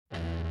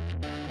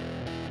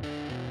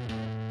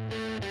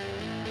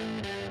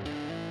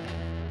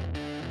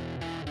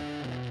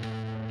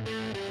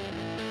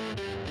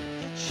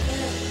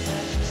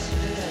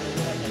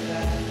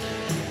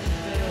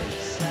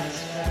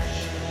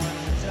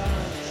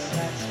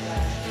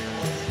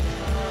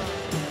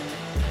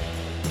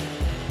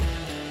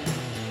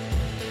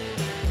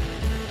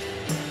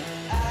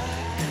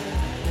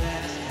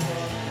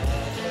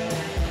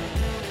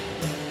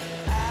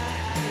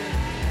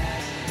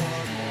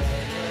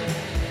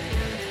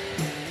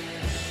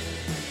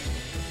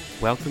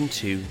Welcome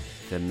to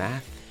The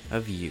Math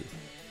of You,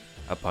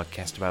 a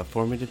podcast about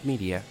formative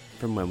media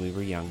from when we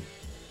were young.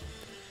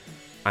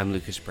 I'm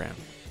Lucas Brown.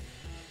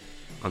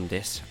 On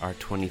this, our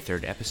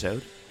 23rd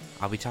episode,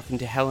 I'll be talking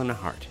to Helena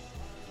Hart,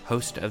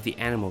 host of the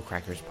Animal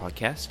Crackers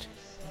podcast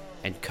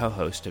and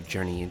co-host of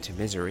Journey into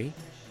Misery,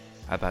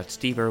 about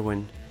Steve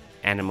Irwin,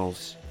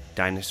 animals,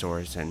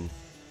 dinosaurs, and,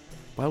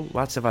 well,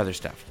 lots of other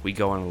stuff. We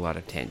go on a lot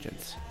of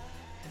tangents.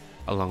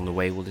 Along the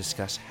way, we'll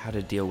discuss how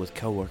to deal with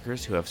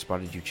coworkers who have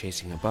spotted you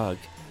chasing a bug,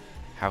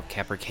 how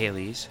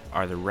capercaillies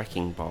are the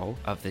wrecking ball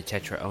of the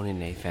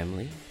Tetraoninae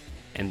family,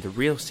 and the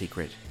real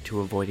secret to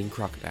avoiding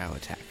crocodile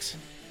attacks.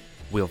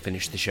 We'll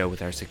finish the show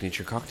with our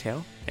signature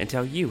cocktail and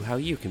tell you how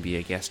you can be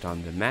a guest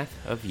on The Math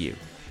of You.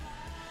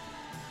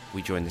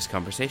 We join this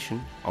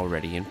conversation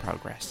already in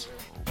progress.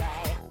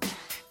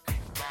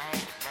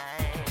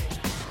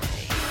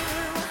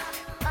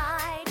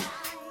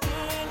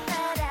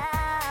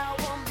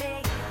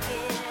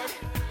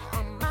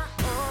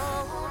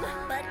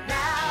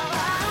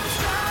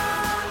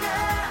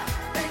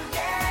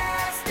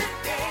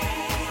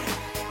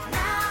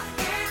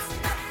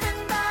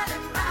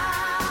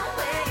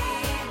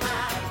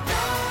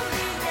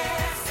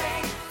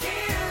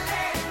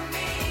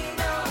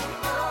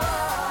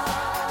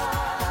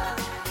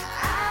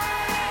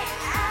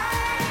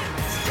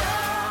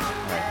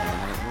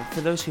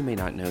 For those who may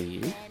not know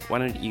you, why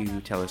don't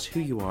you tell us who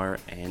you are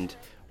and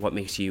what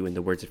makes you, in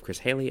the words of Chris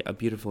Haley, a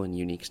beautiful and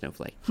unique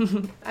snowflake?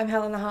 I'm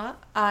Helena Hart.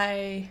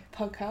 I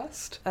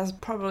podcast. That's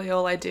probably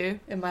all I do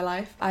in my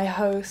life. I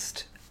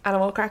host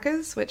Animal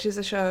Crackers, which is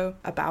a show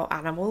about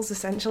animals,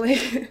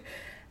 essentially,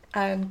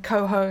 and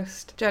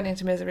co-host Journey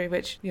into Misery,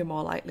 which you're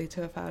more likely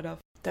to have heard of.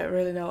 Don't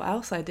really know what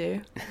else I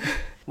do.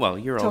 Well,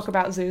 you're Talk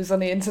about zoos on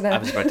the internet. I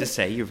was about to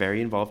say, you're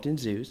very involved in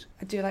zoos.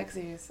 I do like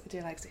zoos.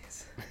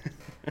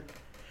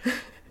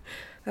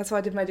 That's what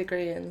I did my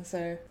degree in,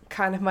 so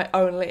kind of my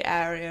only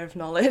area of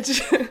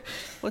knowledge. Well,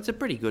 it's a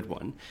pretty good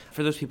one.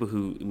 For those people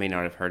who may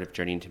not have heard of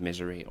Journey into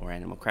Misery or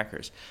Animal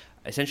Crackers,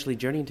 essentially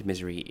Journey into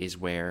Misery is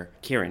where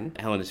Kieran,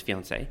 Helena's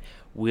fiance,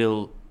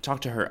 will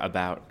talk to her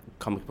about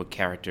comic book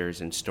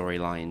characters and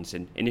storylines.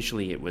 And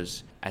initially it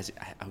was, as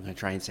I'm going to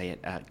try and say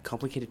it,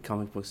 complicated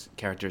comic book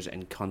characters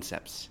and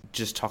concepts.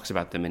 Just talks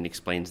about them and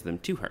explains them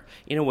to her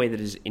in a way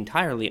that is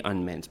entirely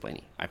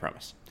unmansplaining, I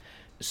promise.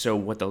 So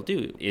what they'll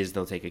do is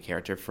they'll take a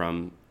character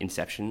from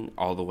Inception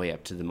all the way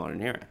up to the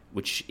modern era,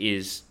 which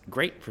is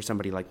great for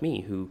somebody like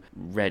me who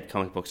read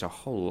comic books a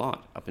whole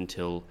lot up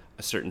until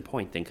a certain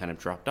point, then kind of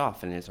dropped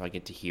off. And so I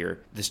get to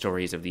hear the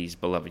stories of these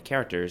beloved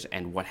characters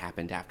and what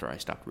happened after I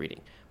stopped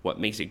reading.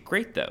 What makes it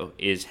great, though,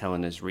 is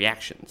Helena's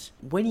reactions.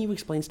 When you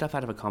explain stuff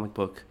out of a comic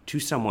book to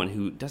someone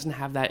who doesn't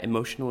have that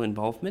emotional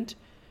involvement,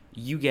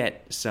 you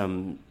get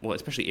some, well,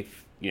 especially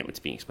if it's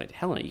being explained to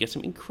Helena, you get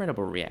some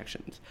incredible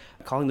reactions.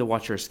 Calling the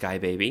Watcher a sky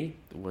baby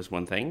was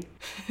one thing,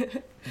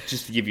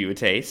 just to give you a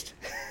taste.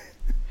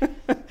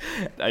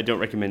 I don't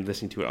recommend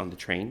listening to it on the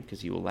train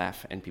because you will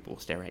laugh and people will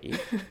stare at you.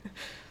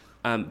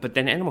 But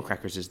then Animal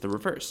Crackers is the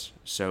reverse.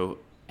 So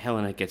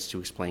Helena gets to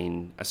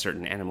explain a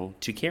certain animal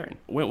to Kieran.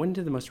 When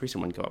did the most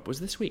recent one go up? It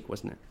was this week,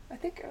 wasn't it? I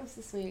think it was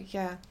this week,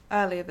 yeah.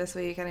 Earlier this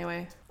week,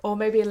 anyway. Or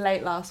maybe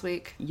late last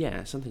week.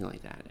 Yeah, something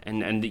like that.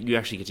 And you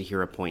actually get to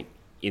hear a point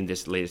in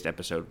this latest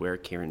episode where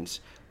Kieran's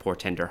poor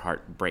tender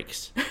heart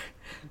breaks.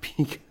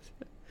 Because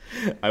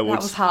that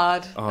was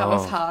hard. That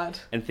was hard.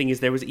 And the thing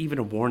is, there was even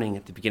a warning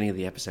at the beginning of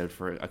the episode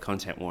for a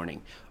content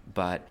warning.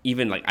 But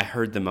even, I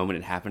heard the moment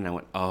it happened, and I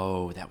went,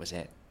 oh, that was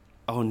it.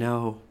 Oh,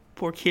 no.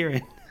 Poor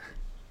Kieran.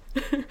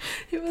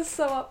 He was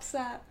so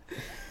upset.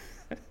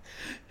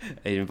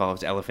 It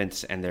involves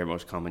elephants and their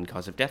most common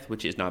cause of death,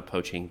 which is not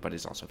poaching, but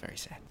is also very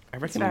sad.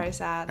 It's very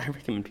sad. I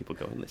recommend people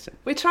go and listen.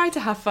 We try to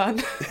have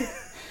fun.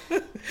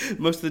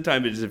 Most of the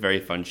time it is a very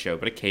fun show,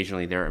 but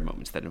occasionally there are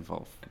moments that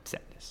involve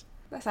sadness.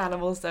 That's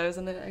animals though,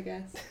 isn't it, I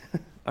guess?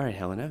 All right,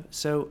 Helena.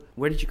 So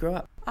where did you grow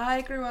up?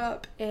 I grew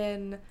up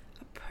in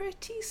a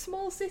pretty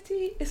small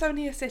city. It's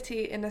only a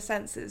city in the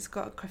sense it's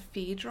got a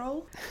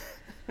cathedral.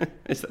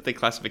 Is that the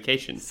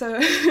classification for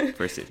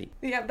a city?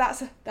 Yeah,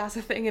 that's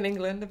a thing in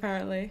England,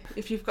 apparently.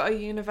 If you've got a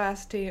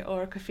university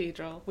or a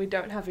cathedral. We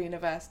don't have a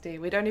university.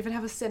 We don't even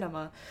have a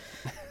cinema.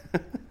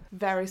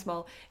 Very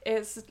small.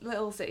 It's a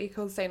little city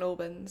called St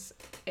Albans.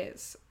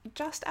 It's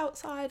just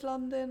outside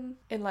London,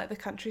 in the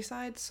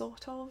countryside,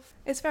 sort of.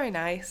 It's very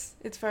nice.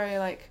 It's very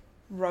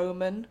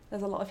Roman.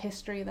 There's a lot of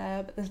history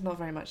there, but there's not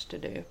very much to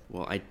do.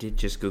 Well, I did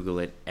just Google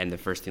it, and the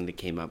first thing that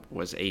came up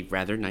was a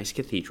rather nice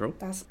cathedral.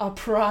 That's our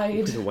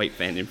pride. With a white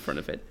fan in front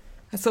of it.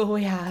 That's all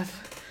we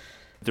have.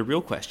 The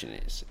real question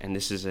is, and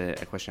this is a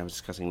question I was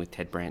discussing with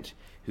Ted Brandt,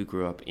 who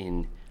grew up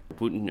in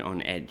Wootton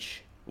Over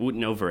Edge.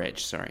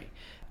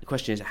 The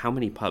question is, how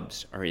many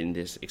pubs are in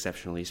this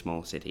exceptionally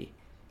small city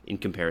in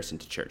comparison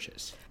to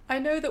churches? I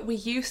know that we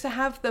used to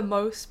have the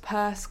most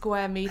per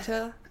square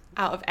metre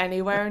out of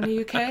anywhere in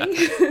the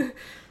UK.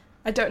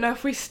 I don't know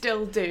if we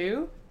still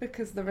do,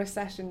 because the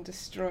recession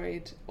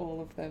destroyed all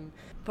of them.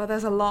 But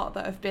there's a lot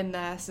that have been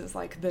there since,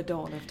 like, the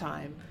dawn of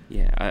time.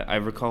 Yeah, I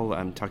recall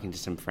talking to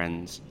some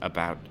friends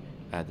about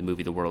the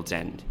movie The World's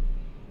End,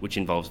 which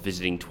involves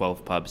visiting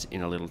 12 pubs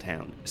in a little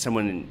town.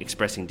 Someone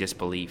expressing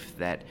disbelief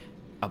that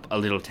a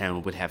little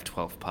town would have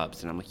 12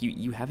 pubs. And I'm like,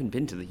 you haven't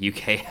been to the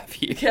UK, have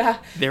you? Yeah.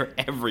 They're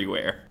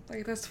everywhere.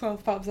 Like, there's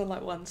 12 pubs on,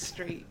 like, one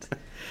street.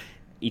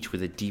 Each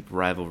with a deep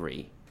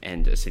rivalry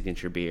and a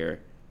signature beer.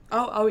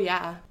 Oh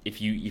yeah.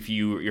 If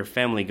your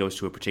family goes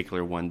to a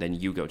particular one, then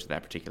you go to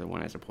that particular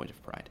one as a point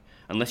of pride.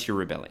 Unless you're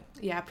rebelling.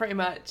 Yeah, pretty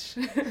much.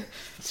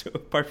 So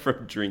apart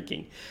from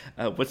drinking,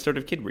 what sort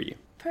of kid were you?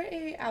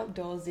 Pretty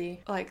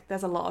outdoorsy. Like,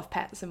 there's a lot of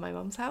pets in my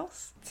mum's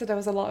house, so there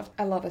was a lot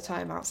of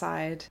time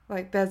outside.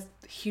 Like, there's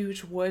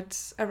huge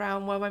woods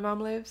around where my mum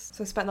lives,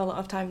 so I spent a lot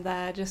of time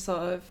there just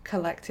sort of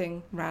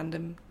collecting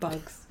random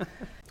bugs.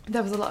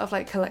 There was a lot of,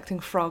 like, collecting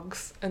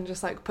frogs and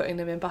just, like, putting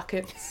them in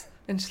buckets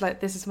and just like,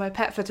 this is my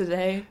pet for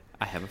today.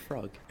 I have a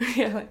frog.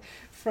 Yeah, like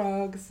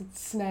frogs and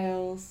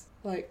snails,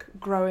 like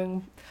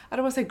growing, I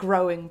don't want to say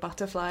growing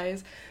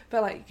butterflies,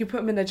 but like you put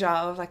them in a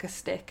jar with like a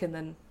stick and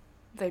then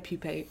they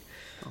pupate.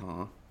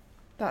 Aww.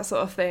 That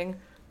sort of thing.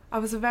 I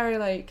was a very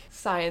like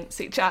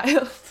sciencey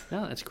child.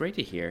 No, that's great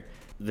to hear.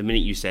 The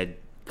minute you said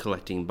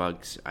collecting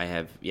bugs, I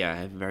have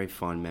very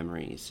fond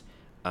memories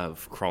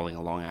of crawling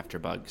along after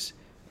bugs.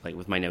 Like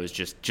with my nose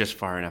just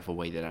far enough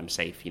away that I'm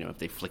safe. You know, if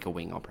they flick a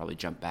wing, I'll probably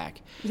jump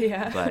back.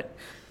 Yeah. But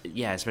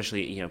yeah,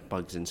 especially, you know,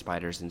 bugs and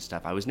spiders and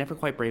stuff. I was never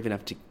quite brave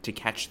enough to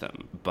catch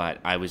them, but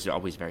I was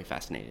always very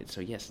fascinated. So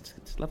yes,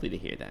 it's lovely to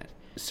hear that.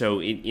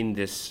 So in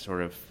this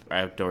sort of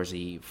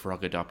outdoorsy,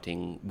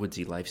 frog-adopting,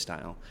 woodsy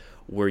lifestyle,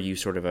 were you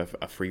sort of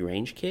a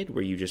free-range kid?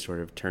 Were you just sort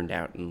of turned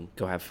out and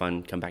go have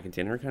fun, come back at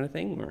dinner kind of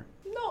thing? Or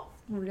not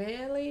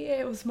really.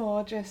 It was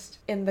more just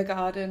in the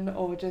garden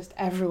or just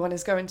everyone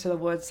is going to the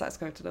woods, let's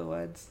go to the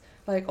woods.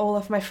 Like all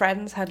of my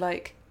friends had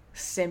like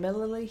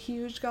similarly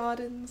huge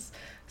gardens,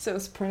 so it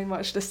was pretty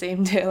much the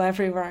same deal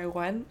everywhere I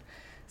went.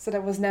 So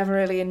there was never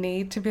really a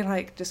need to be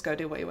like, just go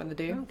do what you want to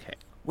do. Okay.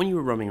 When you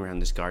were roaming around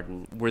this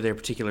garden, were there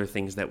particular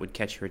things that would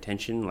catch your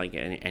attention, like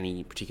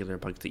any particular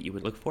bugs that you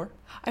would look for?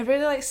 I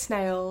really like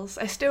snails.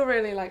 I still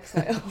really like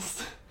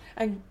snails.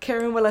 And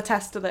Kieran will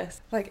attest to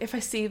this. Like, if I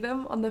see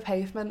them on the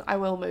pavement, I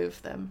will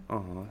move them.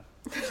 Aww.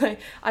 Like,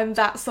 I'm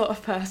that sort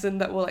of person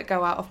that will like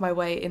go out of my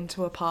way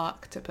into a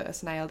park to put a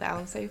snail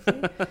down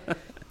safely.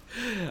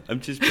 I'm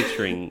just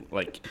picturing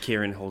like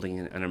Kieran holding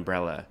an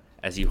umbrella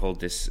as you hold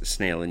this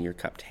snail in your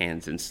cupped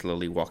hands and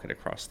slowly walk it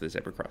across the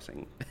zebra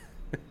crossing.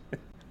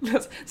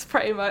 That's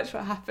pretty much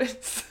what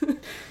happens.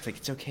 It's like,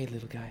 it's okay,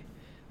 little guy.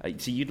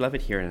 So you'd love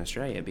it here in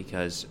Australia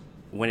because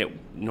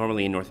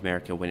normally in North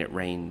America, when it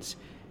rains,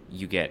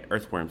 you get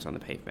earthworms on the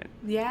pavement.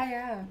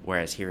 Yeah.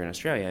 Whereas here in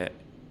Australia,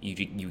 you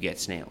get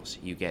snails.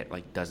 You get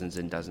like dozens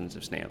and dozens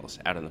of snails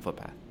out on the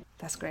footpath.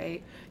 That's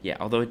great. Yeah,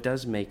 although it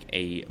does make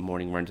a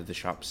morning run to the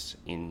shops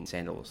in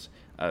sandals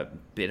a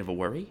bit of a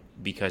worry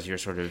because you're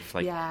sort of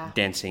like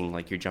dancing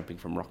like you're jumping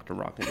from rock to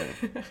rock in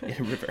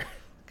a river.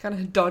 Kind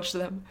of dodge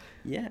them.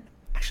 Yeah.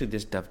 Actually,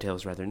 this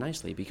dovetails rather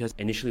nicely because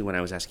initially when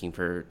I was asking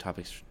for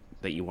topics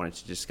that you wanted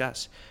to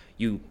discuss,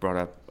 you brought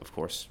up, of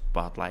course,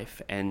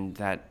 wildlife, and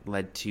that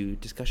led to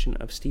discussion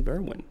of Steve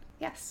Irwin.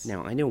 Yes.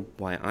 Now, I know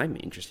why I'm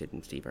interested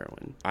in Steve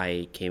Irwin.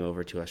 I came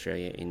over to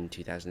Australia in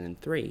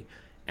 2003,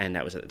 and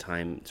that was at the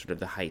time sort of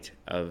the height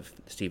of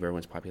Steve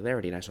Irwin's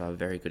popularity, and I saw a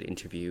very good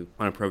interview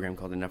on a program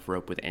called Enough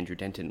Rope with Andrew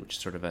Denton, which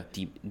is sort of a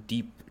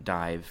deep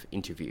dive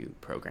interview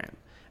program.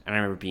 And I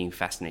remember being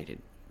fascinated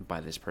by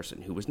this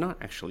person who was not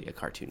actually a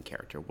cartoon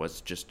character,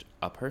 was just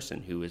a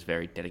person who was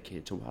very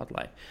dedicated to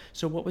wildlife.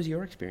 So what was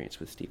your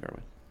experience with Steve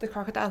Irwin? The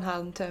crocodile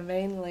hunter,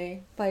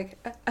 mainly. Like,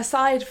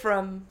 aside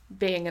from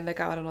being in the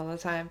garden all the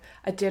time,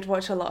 I did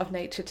watch a lot of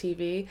nature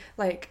TV.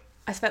 Like,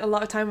 I spent a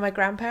lot of time with my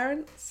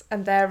grandparents,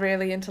 and they're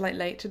really into, like,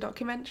 nature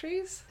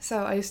documentaries.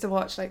 So I used to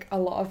watch, like, a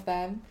lot of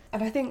them.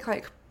 And I think,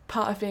 like,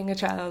 part of being a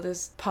child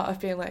is part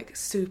of being, like,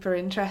 super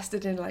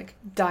interested in, like,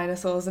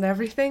 dinosaurs and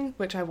everything,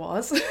 which I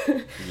was.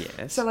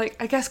 Yes. So, like,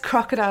 I guess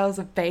crocodiles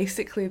are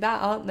basically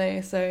that, aren't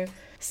they? So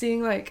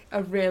seeing, like,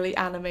 a really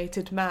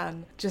animated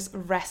man just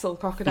wrestle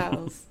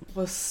crocodiles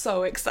was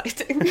so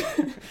exciting.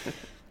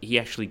 He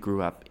actually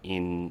grew up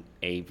in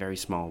a very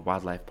small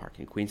wildlife park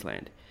in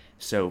Queensland.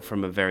 So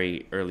from a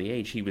very early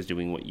age, he was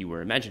doing what you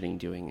were imagining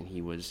doing, and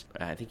he was,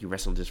 I think he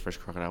wrestled his first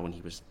crocodile when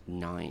he was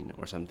 9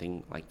 or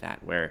something like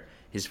that, where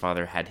his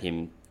father had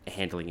him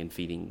handling and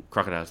feeding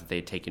crocodiles that they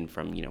had taken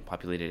from, you know,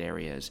 populated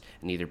areas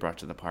and either brought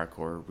to the park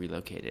or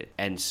relocated.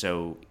 And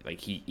so,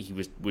 like, he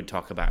would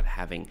talk about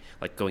having,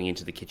 like, going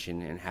into the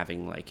kitchen and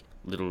having, like,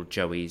 little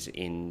joeys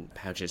in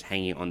pouches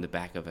hanging on the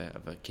back of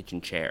a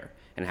kitchen chair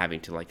and having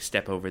to, like,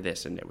 step over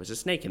this, and there was a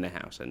snake in the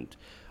house, and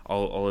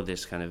all of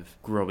this kind of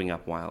growing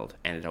up wild,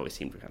 and it always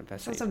seemed kind of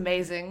fascinating. Sounds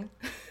amazing.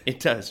 It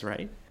does,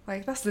 right?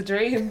 Like, that's the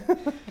dream.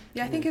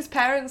 Yeah, I think his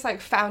parents, like,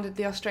 founded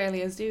the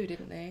Australia Zoo,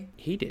 didn't they?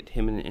 He did,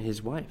 him and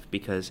his wife,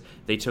 because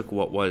they took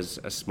what was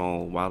a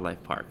small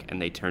wildlife park and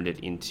they turned it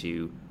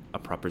into a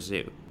proper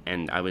zoo.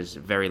 And I was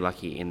very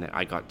lucky in that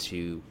I got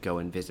to go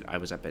and visit. I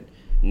was up at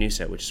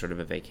Noosa, which is sort of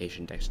a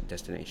vacation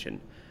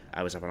destination.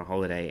 I was up on a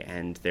holiday,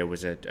 and there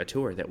was a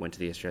tour that went to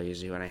the Australia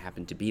Zoo, and I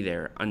happened to be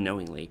there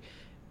unknowingly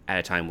at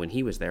a time when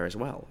he was there as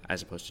well,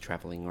 as opposed to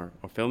traveling or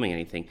filming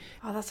anything.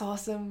 Oh, that's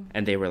awesome.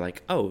 And they were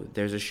like, oh,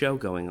 there's a show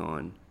going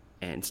on,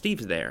 and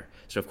Steve's there.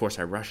 So, of course,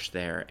 I rushed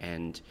there,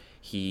 and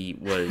he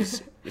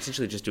was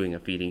essentially just doing a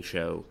feeding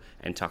show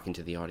and talking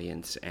to the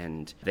audience.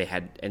 And they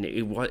had, and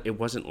it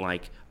wasn't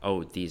like,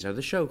 oh, these are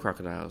the show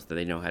crocodiles that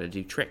they know how to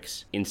do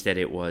tricks. Instead,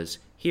 it was,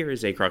 here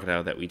is a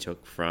crocodile that we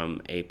took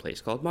from a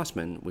place called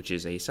Mossman, which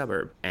is a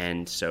suburb.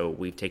 And so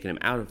we've taken him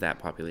out of that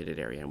populated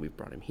area and we've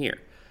brought him here.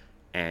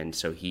 And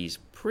so he's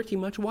pretty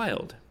much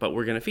wild, but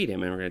we're going to feed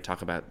him and we're going to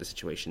talk about the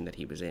situation that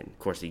he was in. Of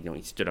course, he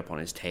stood up on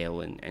his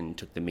tail and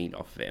took the meat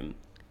off of him.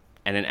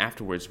 And then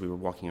afterwards, we were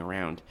walking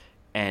around,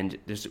 and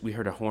we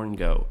heard a horn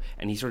go,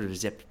 and he sort of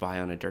zipped by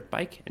on a dirt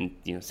bike and,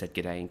 said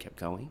g'day and kept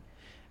going.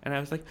 And I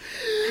was like,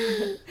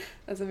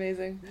 that's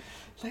amazing.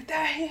 It's like,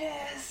 there he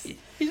is.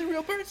 He's a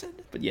real person.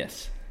 But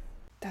yes.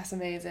 That's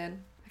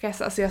amazing. I guess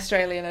that's the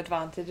Australian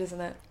advantage, isn't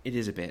it? It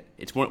is a bit.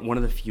 It's one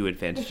of the few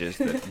advantages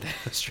that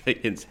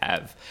Australians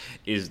have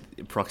is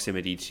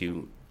proximity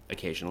to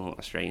occasional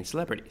Australian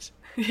celebrities.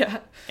 Yeah.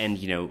 And,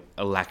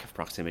 a lack of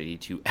proximity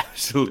to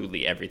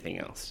absolutely everything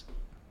else.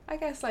 I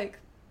guess,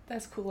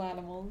 there's cool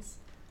animals,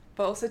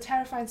 but also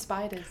terrifying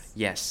spiders.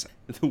 Yes.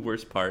 The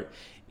worst part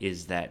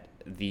is that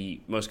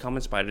the most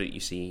common spider that you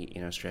see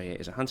in Australia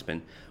is a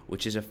huntsman,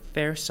 which is a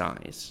fair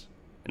size,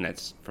 and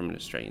that's from an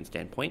Australian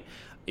standpoint,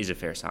 is a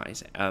fair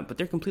size, but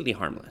they're completely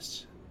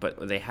harmless. But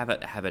what they have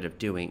a habit of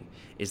doing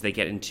is they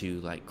get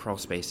into, crawl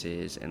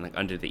spaces and,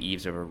 under the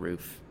eaves of a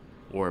roof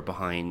or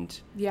behind...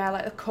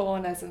 Yeah, the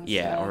corners and stuff.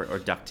 Yeah, or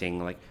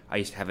ducting. I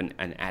used to have an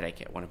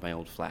attic at one of my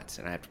old flats,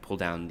 and I have to pull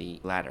down the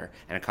ladder,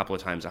 and a couple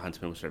of times a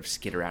huntsman would sort of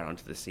skitter out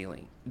onto the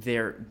ceiling.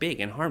 They're big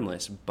and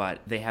harmless, but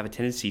they have a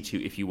tendency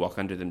to, if you walk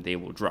under them, they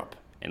will drop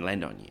and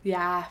land on you.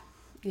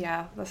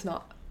 Yeah, that's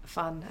not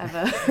fun,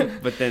 ever.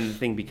 But then the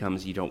thing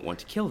becomes you don't want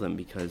to kill them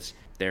because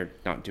they're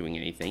not doing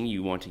anything.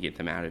 You want to get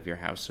them out of your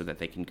house so that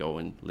they can go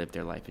and live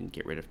their life and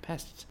get rid of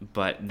pests.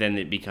 But then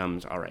it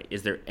becomes, all right,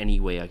 is there any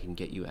way I can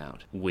get you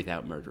out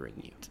without murdering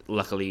you?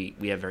 Luckily,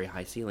 we have very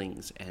high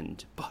ceilings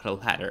and bought a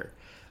ladder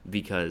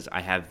because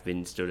I have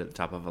been stood at the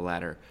top of a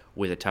ladder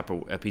with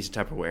a piece of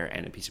Tupperware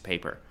and a piece of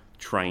paper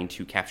trying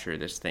to capture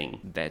this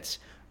thing that's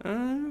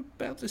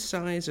about the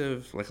size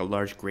of a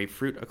large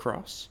grapefruit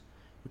across,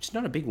 which is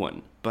not a big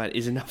one, but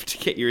is enough to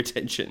get your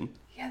attention.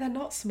 Yeah, they're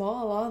not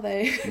small, are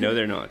they? No,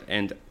 they're not.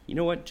 And you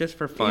know what? Just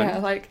for fun...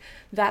 Yeah,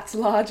 that's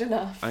large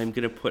enough. I'm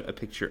going to put a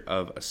picture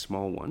of a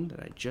small one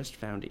that I just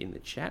found in the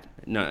chat.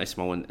 Not a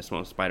small one, a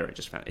small spider I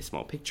just found. A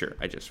small picture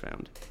I just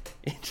found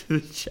into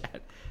the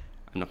chat.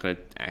 I'm not going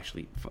to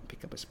actually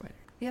pick up a spider.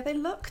 Yeah, they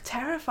look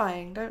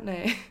terrifying, don't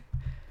they?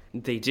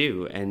 They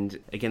do. And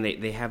again,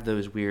 they have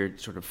those weird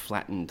sort of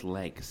flattened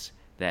legs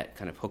that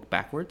kind of hook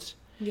backwards.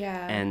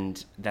 Yeah.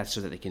 And that's so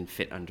that they can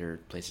fit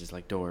under places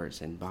like doors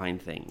and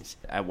behind things.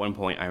 At one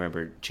point, I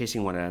remember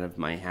chasing one out of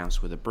my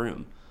house with a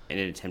broom in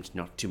an attempt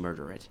not to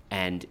murder it.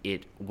 And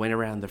it went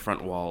around the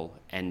front wall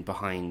and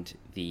behind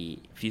the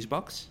fuse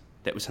box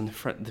that was on the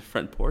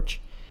front porch.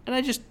 And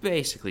I just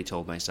basically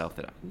told myself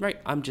that,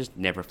 I'm just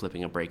never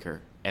flipping a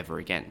breaker ever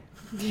again.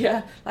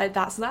 Yeah,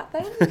 that's that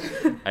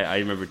then? I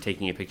remember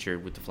taking a picture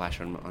with the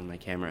flash on my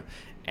camera,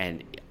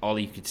 and all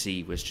you could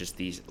see was just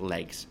these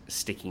legs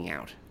sticking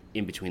out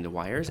in between the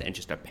wires and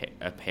just a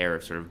pair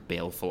of sort of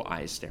baleful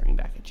eyes staring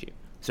back at you.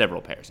 Several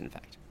pairs, in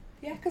fact.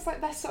 Yeah, because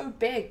they're so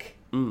big.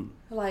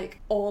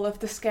 All of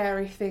the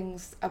scary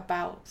things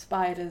about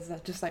spiders are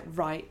just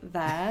right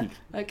there.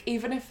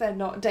 Even if they're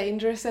not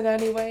dangerous in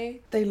any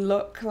way, they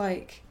look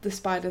like the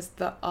spiders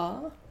that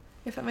are,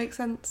 if that makes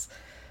sense.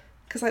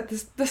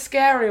 Because the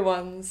scary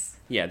ones...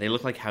 Yeah, they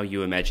look like how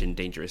you imagine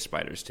dangerous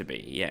spiders to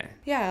be, yeah.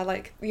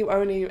 Yeah, you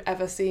only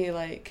ever see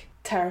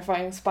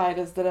terrifying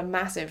spiders that are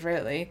massive,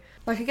 really.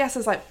 I guess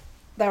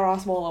there are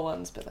smaller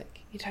ones, but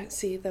you don't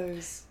see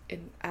those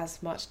in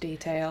as much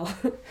detail.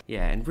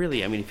 Yeah, and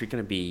really, if you're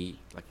going to be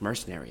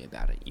mercenary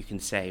about it, you can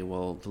say,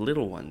 well, the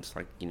little ones,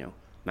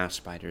 mouse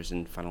spiders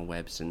and funnel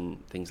webs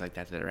and things like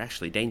that are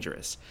actually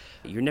dangerous.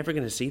 You're never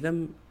going to see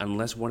them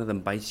unless one of them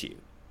bites you.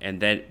 And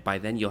then by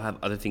then you'll have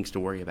other things to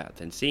worry about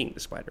than seeing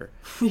the spider.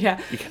 Yeah.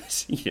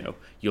 Because,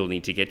 you'll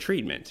need to get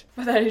treatment.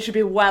 But then you should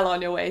be well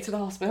on your way to the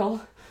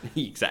hospital.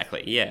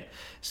 Exactly, yeah.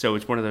 So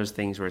it's one of those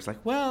things where it's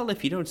well,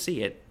 if you don't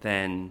see it,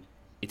 then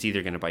it's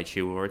either going to bite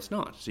you or it's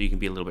not. So you can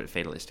be a little bit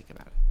fatalistic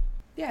about it.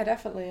 Yeah,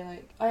 definitely.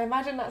 I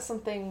imagine that's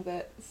something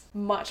that's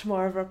much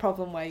more of a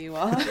problem where you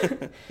are.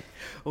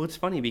 Well, it's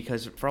funny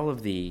because for all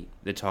of the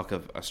talk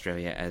of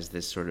Australia as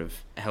this sort of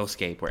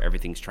hellscape where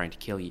everything's trying to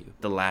kill you,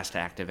 the last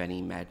act of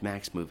any Mad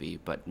Max movie,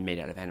 but made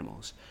out of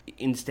animals.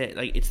 Instead,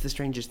 it's the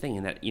strangest thing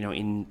in that,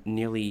 in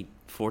nearly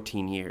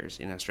 14 years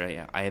in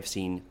Australia, I have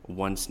seen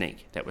one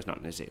snake that was not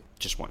in a zoo.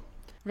 Just one.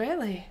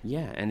 Really?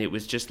 Yeah, and it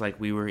was just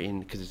we were in,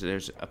 because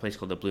there's a place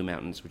called the Blue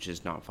Mountains, which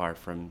is not far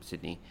from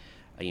Sydney,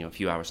 a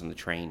few hours on the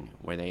train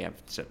where they have,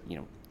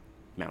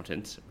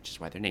 mountains, which is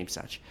why they're named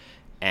such.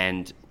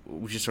 And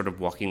we're just sort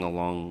of walking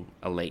along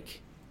a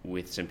lake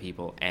with some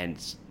people, and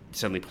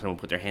suddenly someone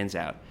put their hands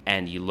out,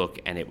 and you look,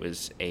 and it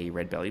was a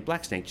red-bellied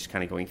black snake just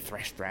kind of going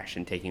thrash, thrash,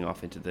 and taking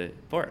off into the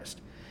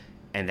forest.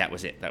 And that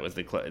was it. That was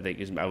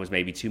I was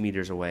maybe 2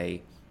 meters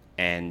away,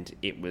 and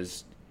it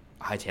was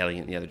hightailing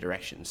in the other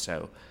direction.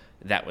 So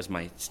that was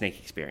my snake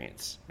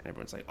experience. And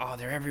everyone's like, oh,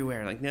 they're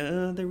everywhere. Like,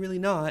 no, they're really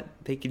not.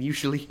 They can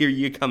usually hear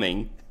you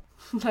coming.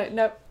 Like,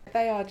 nope,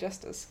 they are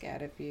just as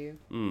scared of you.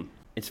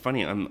 It's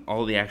funny,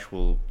 all the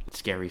actual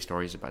scary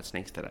stories about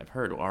snakes that I've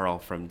heard are all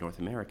from North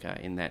America,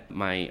 in that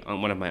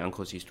one of my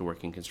uncles used to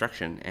work in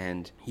construction,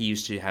 and he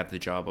used to have the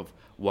job of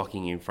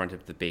walking in front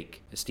of the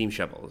big steam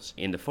shovels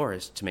in the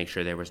forest to make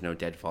sure there was no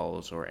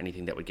deadfalls or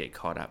anything that would get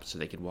caught up so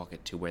they could walk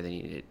it to where they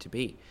needed it to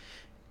be.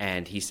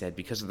 And he said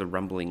because of the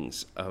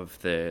rumblings of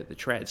the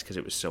treads, because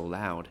it was so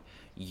loud,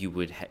 you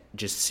would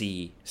just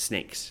see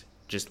snakes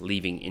just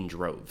leaving in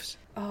droves.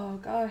 Oh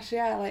gosh,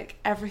 yeah, like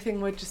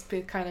everything would just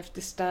be kind of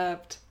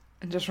disturbed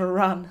and just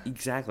run.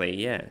 Exactly,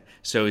 yeah.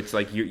 So it's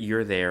like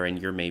you're there,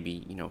 and you're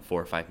maybe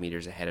 4 or 5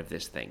 meters ahead of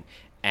this thing,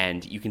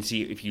 and you can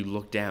see, if you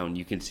look down,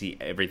 you can see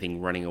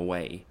everything running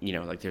away.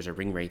 Like there's a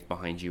ring wraith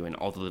behind you, and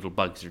all the little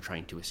bugs are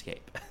trying to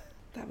escape.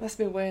 That must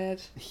be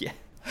weird. Yeah.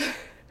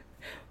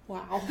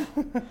 Wow.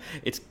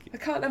 I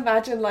can't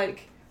imagine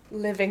like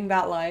living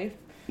that life.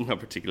 Not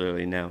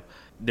particularly, no.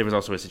 There was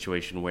also a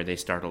situation where they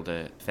startled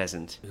a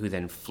pheasant, who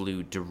then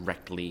flew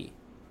directly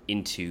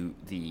into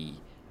the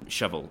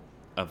shovel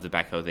of the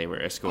backhoe they were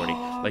escorting.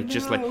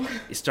 Just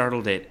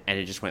startled it, and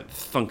it just went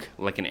thunk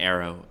like an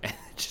arrow, and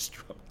it just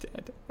dropped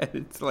dead. And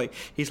it's like,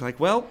 he's like,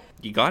 well,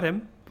 you got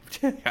him,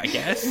 I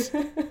guess.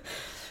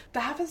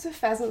 That happens with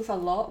pheasants a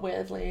lot,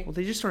 weirdly. Well,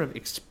 they just sort of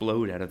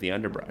explode out of the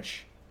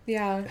underbrush.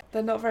 Yeah,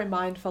 they're not very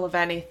mindful of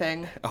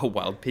anything. A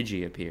wild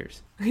pidgey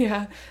appears.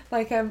 Yeah,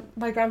 like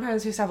my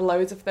grandparents used to have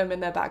loads of them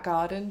in their back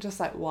garden, just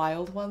like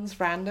wild ones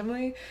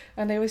randomly,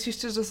 and they always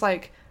used to just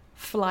like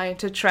fly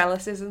into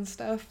trellises and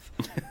stuff.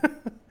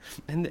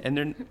 and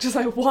they're just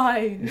like,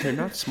 why? They're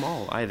not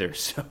small either,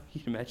 so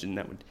you'd imagine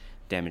that would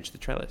damage the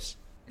trellis.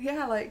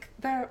 Yeah, like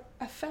they're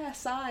a fair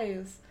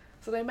size,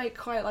 so they make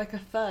quite like a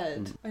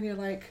third, and you're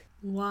like,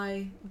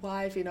 why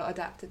have you not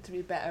adapted to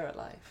be better at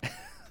life?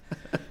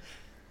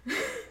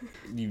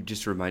 You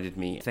just reminded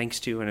me, thanks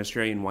to an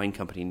Australian wine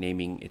company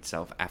naming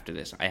itself after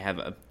this, I have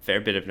a fair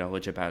bit of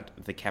knowledge about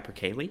the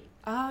capercaillie.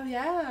 Oh,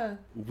 yeah.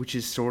 Which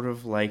is sort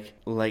of like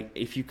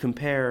if you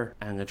compare,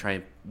 I'm going to try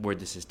and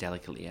word this as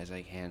delicately as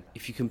I can,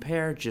 if you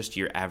compare just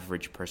your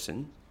average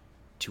person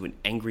to an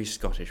angry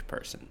Scottish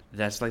person,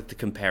 that's like the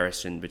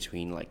comparison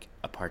between like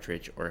a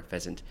partridge or a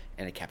pheasant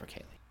and a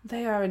capercaillie.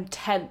 They are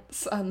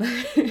intense, aren't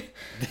they?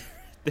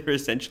 They're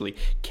essentially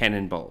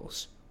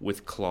cannonballs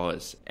with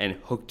claws and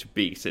hooked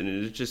beaks, and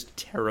it is just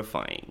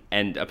terrifying.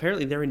 And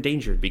apparently they're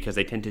endangered because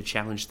they tend to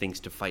challenge things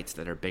to fights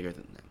that are bigger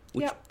than them.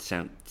 Which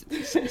sound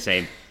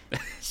same.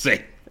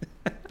 Same.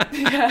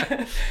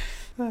 Yeah.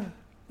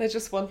 They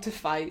just want to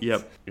fight.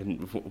 Yep.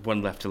 And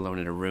one left alone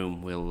in a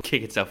room will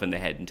kick itself in the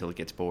head until it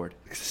gets bored.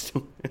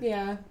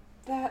 Yeah.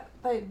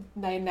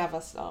 They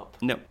never stop.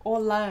 No. Or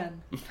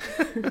learn.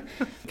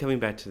 Coming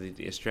back to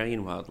the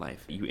Australian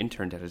wildlife, you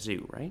interned at a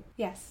zoo, right?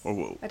 Yes,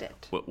 I did.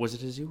 Was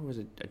it a zoo or was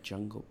it a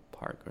jungle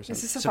park or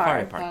something? It's a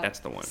safari park. That's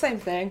the one. Same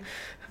thing,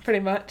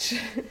 pretty much.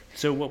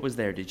 So what was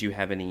there? Did you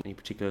have any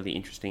particularly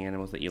interesting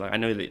animals that you like? I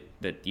know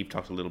that you've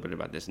talked a little bit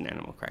about this in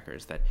Animal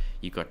Crackers, that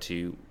you got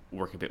to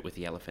work a bit with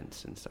the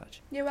elephants and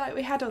such. You're right,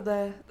 we had all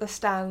the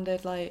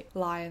standard, like,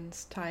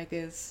 lions,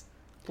 tigers,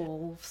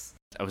 wolves.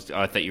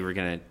 I thought you were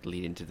going to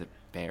lead into the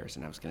bears,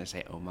 and I was going to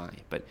say, oh my,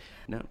 but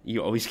no,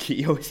 you always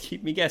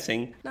keep me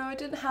guessing. No, I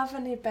didn't have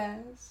any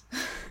bears.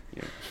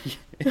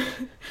 Yeah.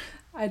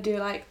 I do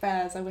like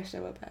bears. I wish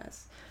there were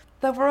bears.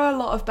 There were a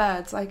lot of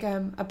birds. Like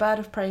a bird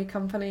of prey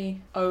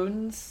company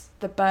owns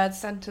the bird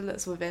centre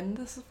that's within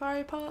the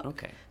safari park.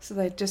 Okay. So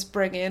they just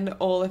bring in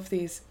all of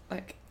these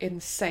like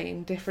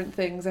insane different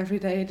things every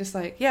day. Just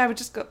like, yeah, we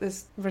just got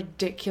this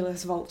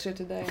ridiculous vulture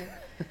today.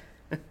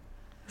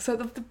 So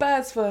the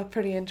birds were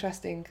pretty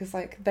interesting because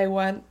like they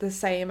weren't the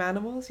same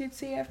animals you'd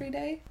see every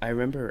day. I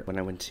remember when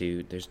I went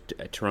to, there's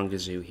a Taronga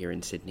Zoo here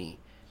in Sydney,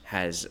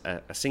 has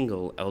a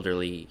single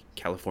elderly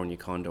California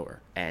condor,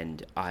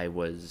 and I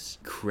was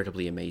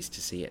incredibly amazed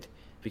to see it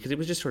because it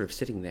was just sort of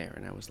sitting there,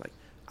 and I was like,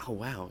 oh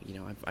wow,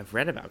 I've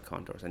read about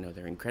condors. I know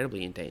they're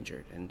incredibly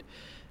endangered, and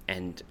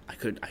I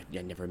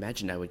never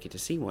imagined I would get to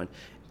see one.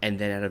 And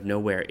then out of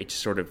nowhere, it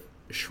just sort of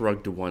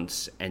shrugged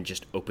once and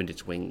just opened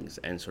its wings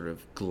and sort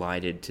of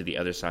glided to the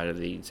other side of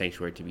the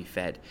sanctuary to be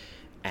fed.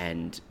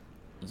 And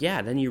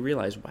yeah, then you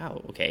realize,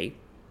 wow, okay,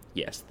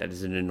 yes, that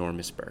is an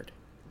enormous bird.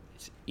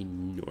 It's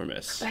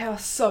enormous. They are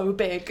so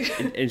big.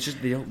 And it's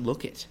just, they don't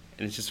look it.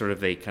 And it's just sort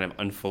of, they kind of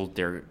unfold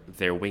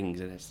their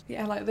wings, and it's...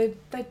 Yeah, like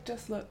they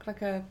just look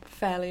like a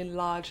fairly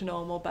large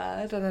normal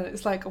bird, and then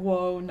it's like,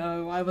 whoa,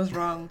 no, I was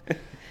wrong.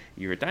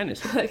 You're a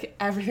dinosaur. Like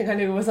everything I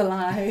knew was a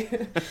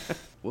lie.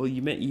 Well,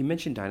 you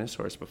mentioned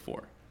dinosaurs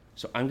before,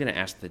 so I'm going to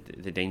ask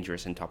the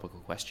dangerous and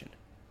topical question.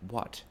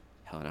 What,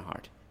 Helena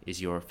Hart,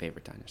 is your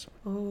favorite dinosaur?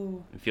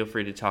 Oh. And feel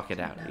free to talk it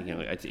out.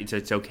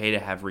 It's okay to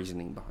have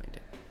reasoning behind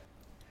it.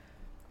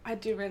 I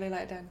do really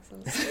like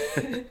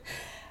dinosaurs.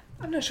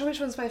 I'm not sure which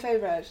one's my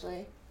favourite,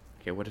 actually.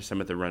 Okay, what are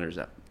some of the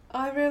runners-up?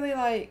 I really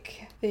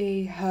like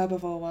the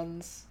herbivore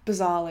ones,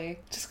 bizarrely.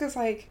 Just because,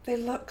 like, they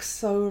look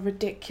so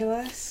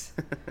ridiculous.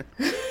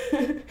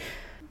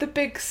 The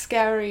big,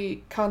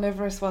 scary,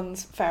 carnivorous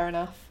ones, fair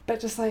enough. But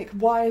just, like,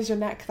 why is your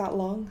neck that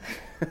long?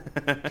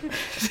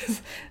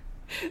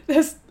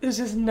 There's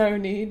just no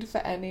need for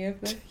any of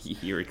this.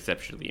 You're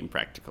exceptionally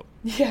impractical.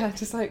 Yeah,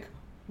 just like,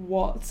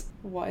 what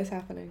is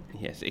happening?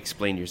 Yes,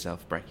 explain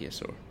yourself,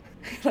 Brachiosaur.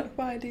 Like,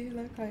 why do you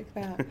look like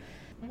that?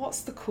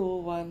 What's the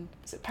cool one?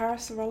 Is it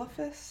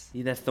Parasaurolophus?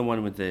 Yeah, that's the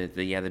one with the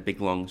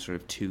big long sort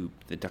of tube,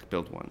 the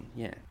duck-billed one.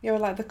 Yeah. Yeah,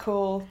 with like the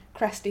cool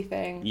cresty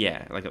thing.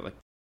 Yeah, like.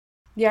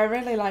 Yeah, I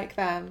really like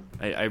them.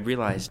 I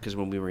realized because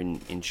when we were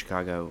in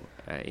Chicago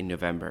in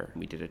November,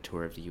 we did a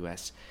tour of the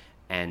U.S.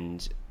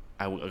 and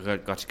I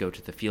got to go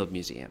to the Field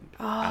Museum.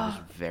 I was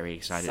very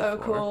excited so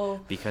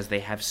cool. Because they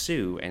have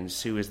Sue, and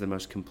Sue is the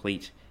most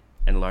complete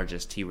and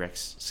largest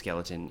T-Rex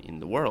skeleton in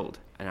the world.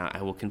 And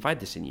I will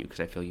confide this in you because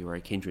I feel you are a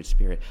kindred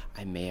spirit.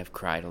 I may have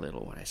cried a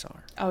little when I saw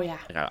her. Oh yeah.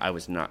 Like, I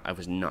was not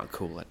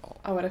cool at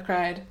all. I would have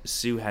cried.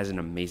 Sue has an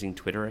amazing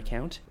Twitter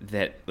account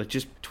that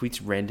just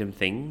tweets random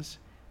things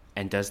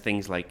and does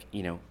things like,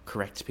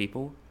 corrects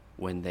people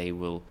when they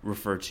will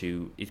refer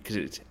to it, because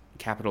it's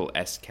capital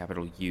S,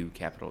 capital U,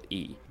 capital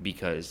E,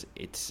 because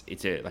it's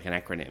like an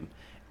acronym,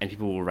 and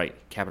people will write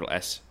capital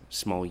S,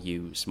 small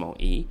u, small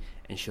e,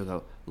 and she'll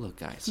go, look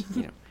guys,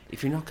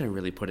 if you're not going to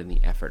really put in the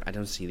effort, I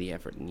don't see the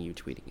effort in you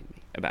tweeting at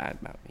me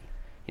about me.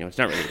 It's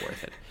not really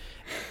worth it.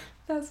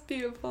 That's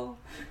beautiful.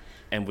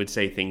 And would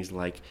say things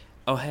like,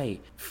 oh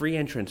hey, free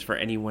entrance for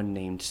anyone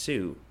named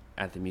Sue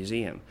at the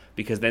museum,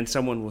 because then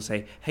someone will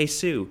say, hey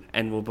Sue,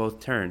 and we'll both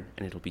turn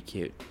and it'll be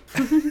cute.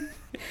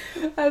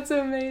 That's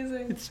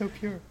amazing. It's so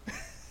pure.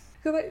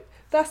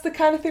 That's the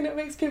kind of thing that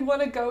makes people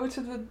want to go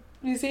to the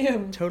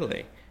museum.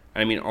 Totally.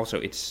 I mean, also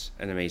it's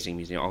an amazing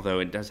museum, although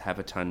it does have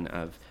a ton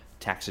of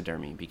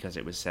taxidermy because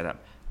it was set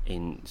up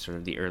in sort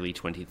of the early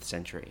 20th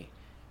century,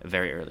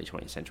 very early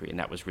 20th century, and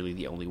that was really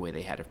the only way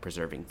they had of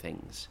preserving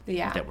things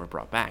that were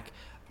brought back.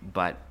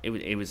 But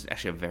it was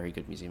actually a very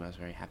good museum. I was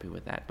very happy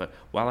with that. But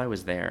while I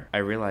was there, I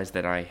realized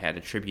that I had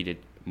attributed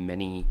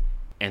many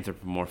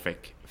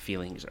anthropomorphic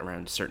feelings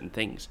around certain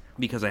things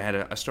because I had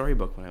a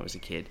storybook when I was a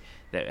kid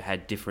that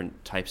had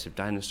different types of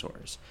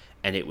dinosaurs,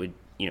 and it would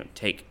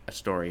take a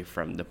story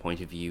from the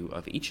point of view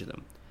of each of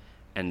them.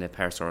 And the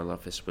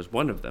Parasaurolophus was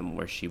one of them,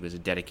 where she was a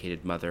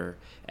dedicated mother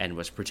and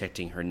was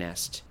protecting her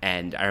nest.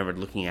 And I remember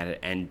looking at it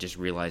and just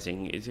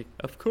realizing,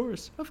 of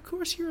course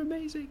you're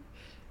amazing.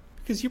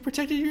 Because you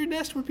protected your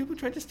nest when people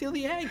tried to steal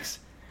the eggs.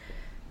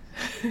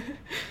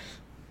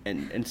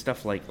 and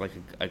stuff like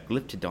a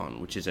glyptodon,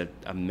 which is a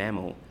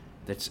mammal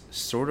that's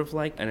sort of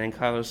like an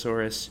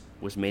ankylosaurus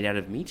was made out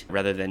of meat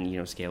rather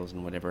than, scales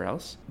and whatever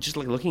else. Just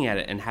like looking at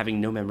it and having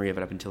no memory of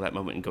it up until that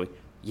moment and going,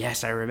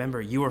 yes, I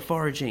remember you were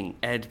foraging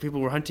and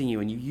people were hunting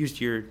you and you used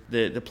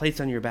the plates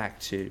on your back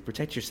to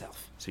protect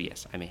yourself. So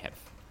yes, I may have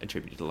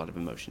attributed a lot of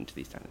emotion to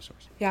these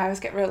dinosaurs. Yeah, I always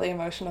get really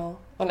emotional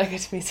when I go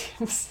to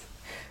museums.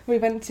 We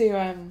went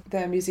to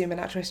the Museum of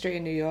Natural History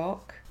in New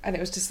York, and it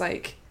was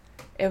like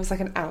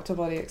an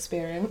out-of-body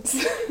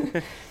experience.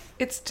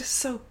 It's just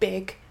so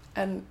big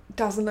and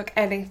doesn't look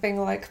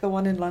anything like the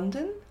one in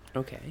London.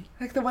 Okay.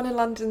 Like the one in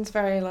London's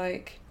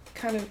very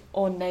kind of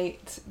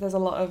ornate. There's a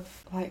lot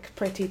of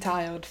pretty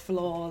tiled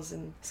floors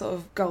and sort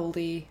of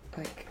goldy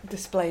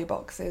display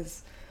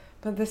boxes.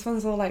 But this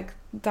one's all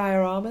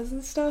dioramas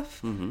and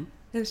stuff. Mm-hmm.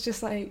 It's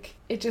just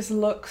it just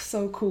looks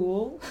so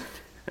cool.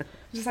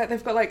 Just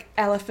they've got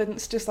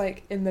elephants just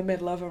in the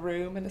middle of a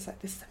room, and it's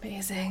this is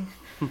amazing.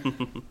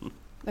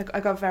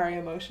 I got very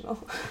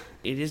emotional.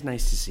 It is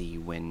nice to see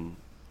when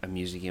a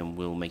museum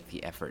will make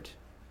the effort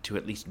to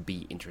at least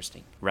be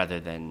interesting, rather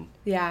than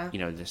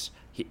this.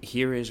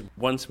 Here is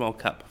one small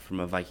cup from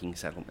a Viking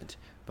settlement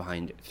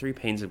behind 3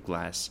 panes of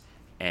glass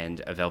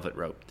and a velvet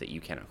rope that you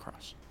cannot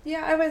cross.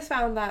 Yeah, I always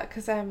found that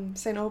because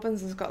St.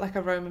 Albans has got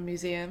a Roman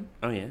museum.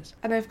 Oh, yes.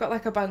 And they've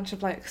got a bunch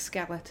of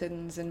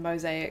skeletons and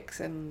mosaics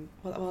and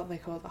what they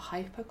call the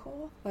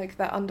hypercore,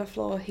 that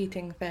underfloor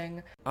heating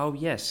thing. Oh,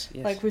 yes.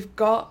 We've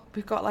got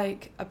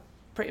a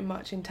pretty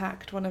much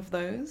intact one of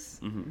those,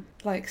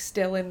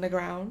 still in the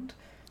ground.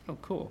 Oh,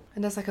 cool.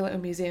 And there's a little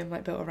museum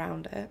built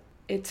around it.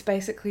 It's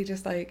basically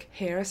just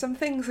here are some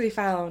things we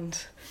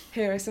found,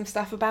 here is some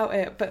stuff about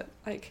it, but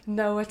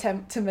no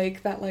attempt to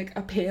make that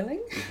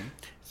appealing. Mm-hmm.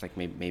 It's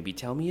maybe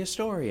tell me a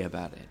story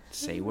about it.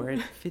 Say where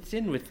it fits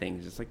in with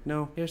things. It's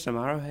no, here's some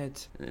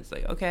arrowheads. And it's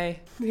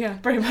okay. Yeah,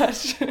 pretty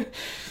much.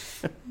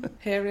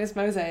 Here is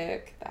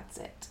mosaic. That's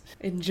it.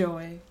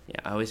 Enjoy. Yeah,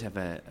 I always have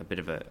a bit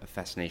of a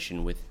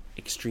fascination with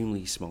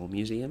extremely small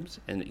museums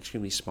and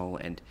extremely small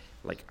and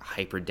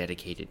hyper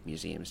dedicated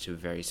museums to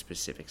very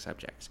specific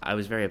subjects. I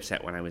was very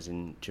upset when I was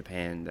in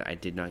Japan that I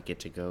did not get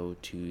to go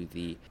to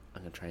the,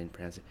 I'm going to try and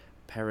pronounce it,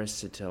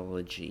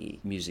 Parasitology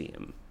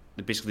Museum.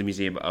 Basically the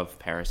museum of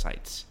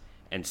parasites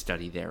and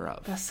study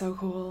thereof. That's so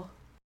cool.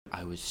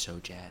 I was so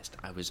jazzed.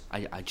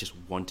 I just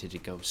wanted to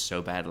go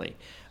so badly,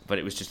 but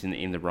it was just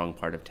in the wrong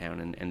part of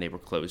town, and they were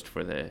closed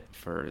for the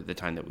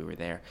time that we were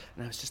there.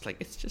 And I was just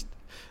like,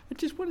 I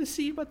just want to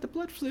see about the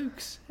blood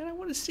flukes, and I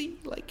want to see,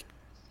 like,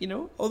 you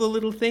know, all the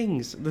little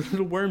things, the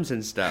little worms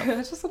and stuff. I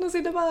just want to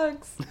see the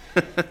bugs.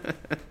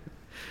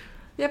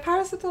 Yeah,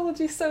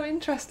 parasitology is so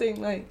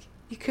interesting. Like,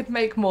 you could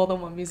make more than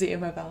one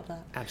museum about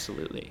that.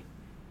 Absolutely.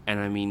 And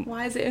I mean,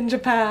 why is it in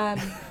Japan?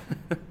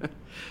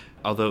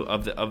 Although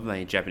of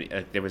my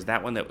Japanese, there was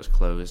that one that was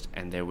closed,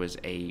 and there was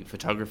a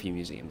photography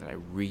museum that I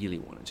really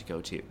wanted to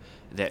go to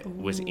that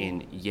was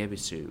in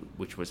Yebisu,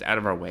 which was out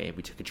of our way.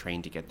 We took a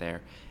train to get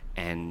there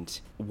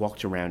and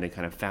walked around and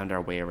kind of found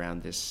our way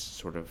around this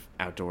sort of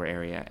outdoor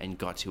area and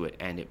got to it.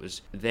 And it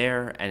was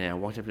there, and I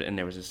walked up and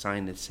there was a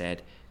sign that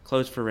said,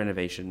 closed for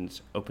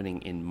renovations,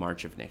 opening in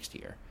March of next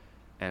year.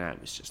 And I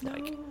was just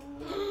like,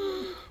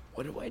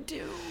 what do I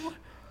do?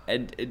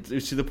 And it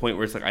was to the point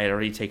where it's like I had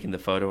already taken the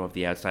photo of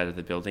the outside of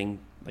the building,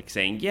 like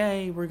saying,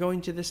 yay, we're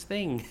going to this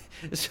thing.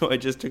 So I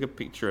just took a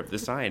picture of the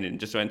sign and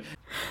just went,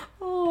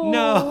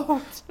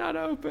 no, it's not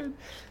open.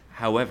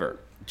 However,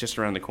 just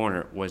around the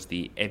corner was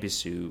the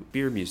Ebisu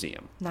Beer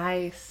Museum.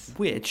 Nice.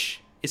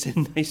 Which is a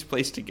nice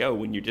place to go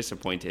when you're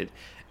disappointed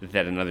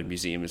that another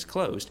museum is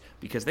closed,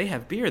 because they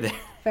have beer there.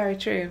 Very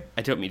true.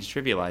 I don't mean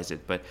to trivialize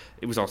it, but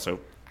it was also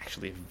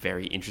actually a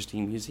very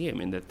interesting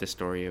museum in that the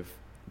story of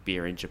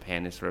beer in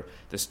Japan is sort of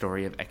the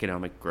story of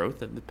economic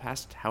growth of the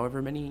past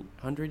however many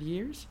 100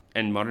 years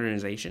and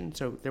modernization.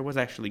 So there was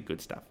actually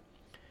good stuff.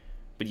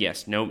 But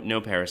yes,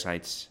 no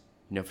parasites,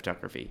 no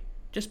photography,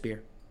 just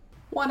beer.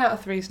 1 out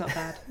of 3 is not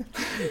bad.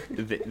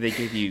 They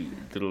gave you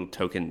little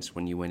tokens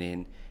when you went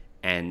in,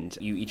 and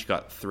you each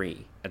got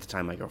 3. At the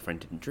time, my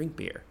girlfriend didn't drink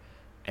beer,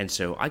 and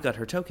so I got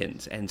her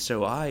tokens, and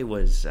so I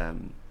was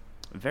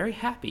very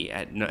happy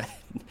at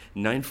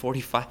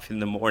 9:45 in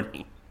the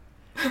morning.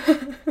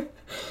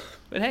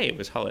 But hey, it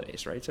was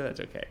holidays, right? So that's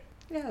okay.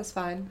 Yeah, that's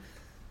fine.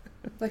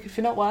 Like, if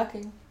you're not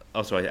working.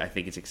 Also, I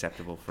think it's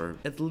acceptable for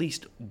at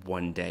least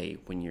one day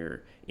when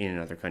you're in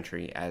another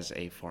country as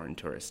a foreign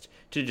tourist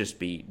to just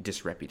be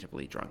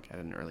disreputably drunk at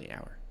an early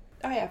hour.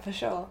 Oh yeah, for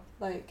sure.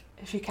 Like,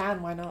 if you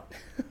can, why not?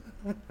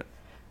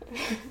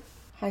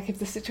 Like, if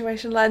the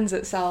situation lends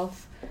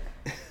itself.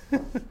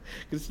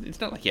 Because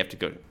it's not like you have to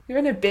go. You're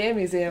in a beer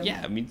museum.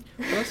 Yeah, I mean,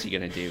 what else are you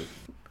going to do?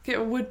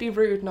 It would be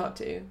rude not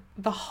to.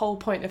 The whole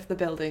point of the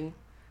building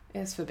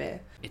is for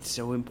beer. It's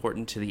so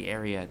important to the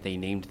area, they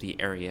named the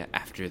area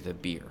after the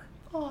beer.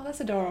 Oh,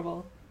 that's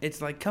adorable.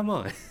 It's like, come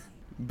on.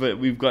 But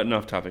we've gotten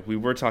off topic. We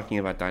were talking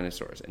about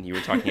dinosaurs, and you were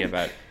talking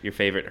about your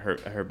favorite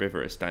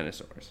herbivorous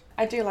dinosaurs.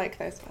 I do like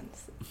those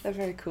ones. They're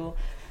very cool.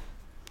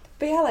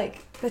 But yeah,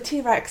 like, the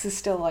T-Rex is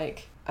still,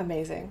 like,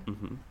 amazing.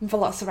 Mm-hmm.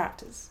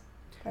 Velociraptors.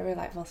 I really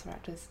like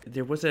velociraptors.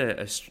 There was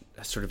a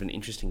sort of an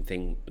interesting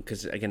thing,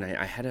 because, again,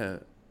 I had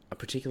a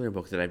particular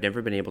book that I've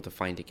never been able to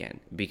find again,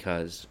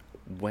 because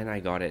when I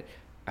got it,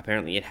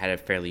 apparently it had a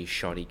fairly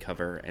shoddy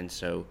cover, and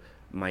so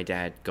my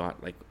dad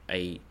got, like,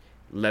 a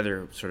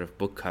leather sort of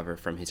book cover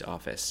from his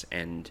office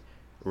and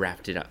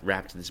wrapped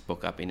this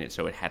book up in it,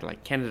 so it had,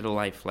 like, Canada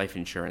life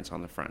insurance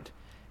on the front.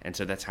 And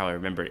so that's how I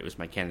remember it was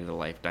my Canada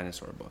Life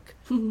dinosaur book.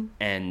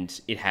 And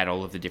it had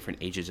all of the different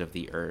ages of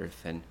the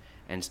earth and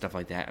stuff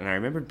like that. And I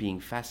remember being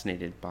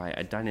fascinated by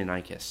a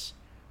Deinonychus,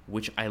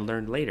 which I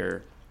learned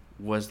later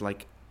was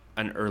like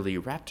an early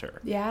raptor.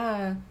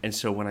 Yeah. And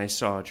so when I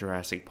saw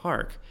Jurassic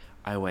Park,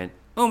 I went,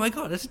 oh my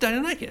God, it's a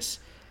Deinonychus.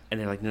 And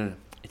they're like, no,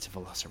 it's a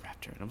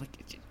velociraptor. And I'm like,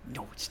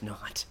 no, it's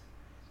not.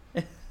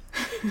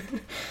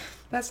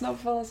 That's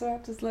not what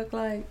velociraptors look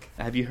like.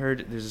 Have you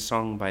heard, there's a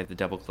song by the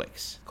Double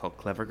Clicks called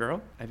Clever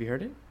Girl. Have you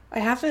heard it? I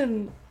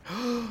haven't.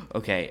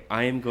 Okay,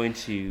 I am going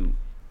to,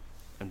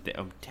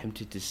 I'm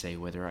tempted to say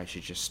whether I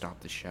should just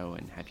stop the show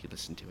and have you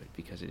listen to it,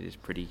 because it is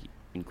pretty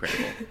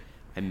incredible.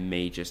 I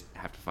may just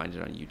have to find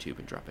it on YouTube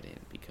and drop it in,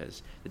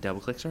 because the Double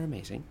Clicks are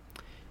amazing.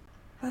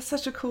 That's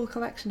such a cool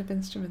collection of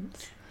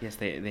instruments. Yes,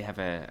 they have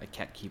a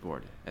cat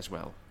keyboard as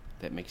well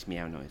that makes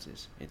meow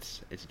noises.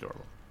 It's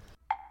adorable.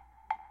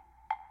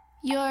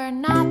 You're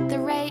not the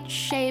right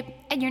shape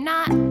and you're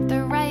not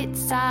the right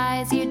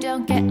size. You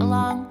don't get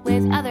along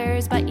with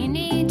others, but you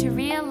need to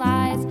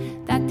realize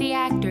that the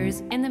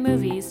actors in the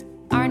movies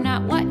are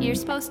not what you're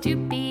supposed to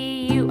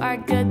be. You are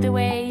good the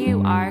way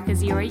you are,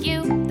 'cause you're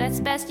you, that's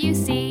best you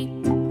see.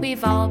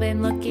 We've all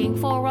been looking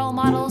for role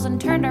models and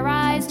turned our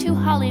eyes to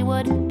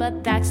Hollywood,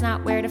 but that's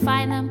not where to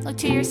find them. Look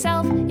to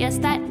yourself, yes,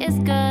 that is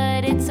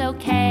good, it's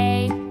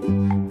okay.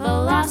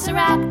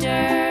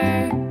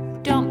 Velociraptor,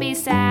 don't be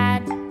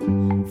sad.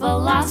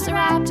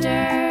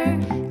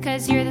 Velociraptor,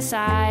 'cause you're the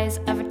size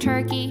of a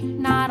turkey,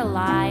 not a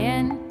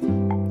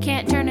lion.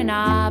 Can't turn a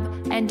knob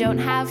and don't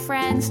have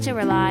friends to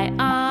rely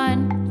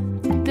on.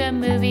 The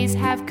movies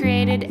have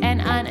created an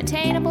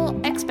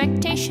unattainable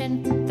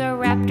expectation. The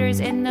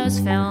raptors in those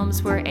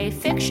films were a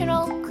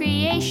fictional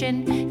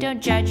creation.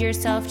 Don't judge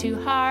yourself too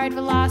hard,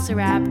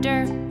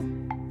 Velociraptor.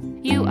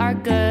 You are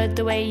good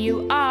the way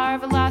you are,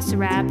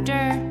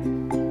 Velociraptor.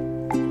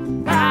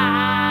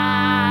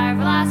 Rawr,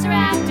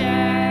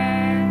 Velociraptor.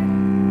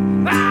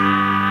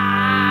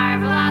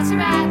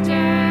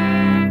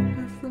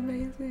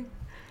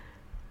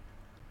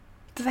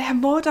 Do they have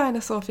more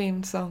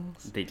dinosaur-themed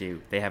songs? They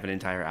do. They have an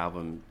entire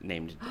album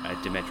named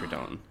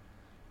Dimetrodon.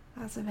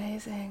 That's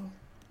amazing.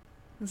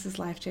 This is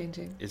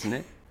life-changing. Isn't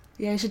it?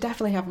 Yeah, you should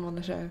definitely have them on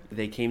the show.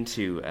 They came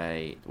to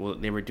they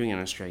were doing an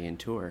Australian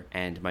tour,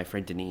 and my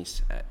friend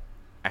Denise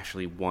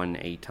actually won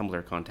a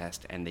Tumblr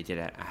contest, and they did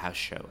a house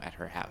show at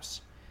her house.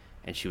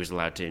 And she was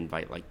allowed to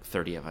invite like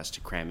 30 of us to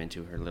cram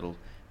into her little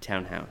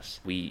townhouse.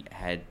 We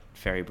had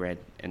fairy bread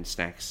and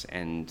snacks,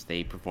 and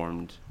they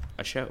performed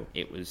a show.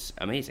 It was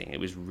amazing. It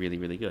was really,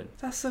 really good.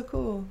 That's so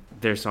cool.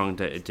 Their song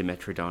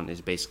Dimetrodon is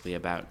basically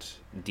about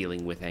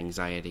dealing with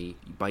anxiety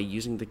by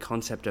using the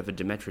concept of a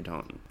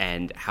Dimetrodon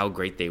and how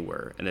great they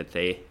were, and that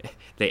they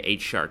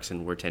ate sharks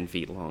and were 10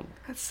 feet long.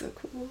 That's so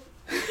cool.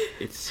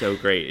 It's so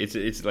great.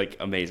 It's like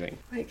amazing.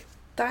 Like,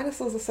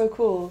 dinosaurs are so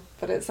cool,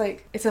 but it's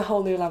like, it's a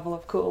whole new level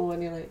of cool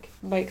when you like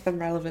make them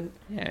relevant.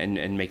 Yeah,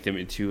 and make them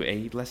into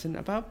a lesson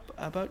about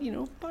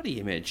body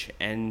image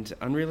and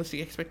unrealistic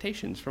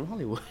expectations from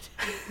Hollywood.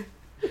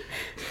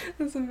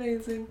 That's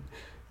amazing.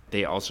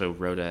 They also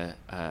wrote a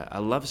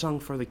love song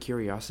for the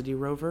Curiosity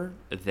rover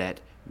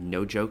that,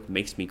 no joke,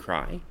 makes me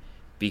cry,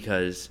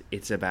 because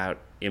it's about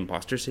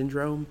imposter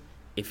syndrome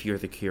if you're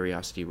the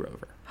Curiosity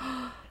rover.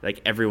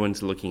 Like,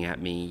 everyone's looking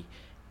at me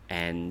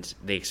and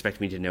they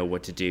expect me to know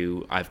what to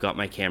do. I've got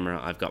my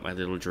camera, I've got my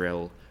little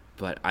drill,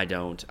 but I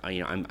don't.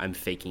 I'm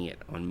faking it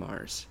on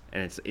Mars,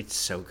 and it's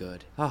so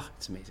good. Oh,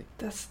 it's amazing.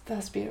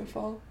 That's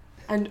beautiful.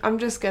 And I'm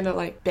just gonna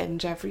like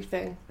binge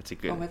everything. That's a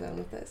good. When we're done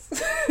with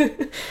this.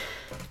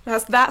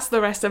 that's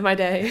the rest of my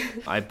day.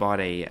 I bought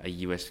a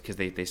US because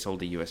they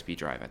sold a USB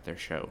drive at their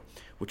show,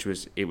 which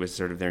was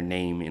sort of their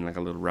name in like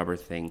a little rubber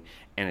thing,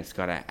 and it's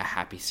got a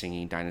happy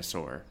singing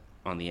dinosaur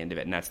on the end of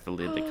it, and that's the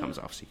lid that comes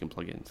off, so you can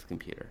plug it into the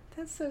computer.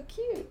 That's so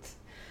cute.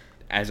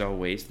 As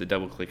always, the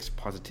double clicks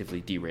positively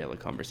derail a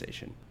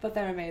conversation. But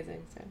they're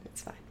amazing, so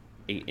it's fine.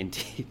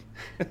 Indeed.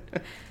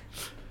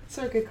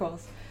 So a good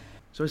cause.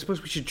 So I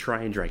suppose we should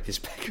try and drag this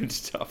back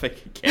into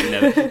topic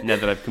again now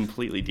that I've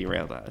completely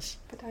derailed us.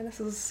 But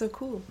dinosaurs are so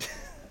cool.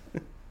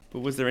 But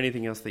was there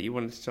anything else that you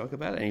wanted to talk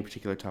about? Any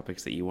particular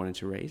topics that you wanted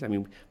to raise? I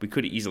mean, we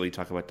could easily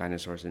talk about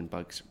dinosaurs and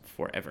bugs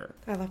forever.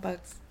 I love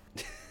bugs.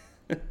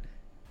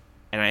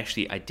 And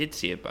I did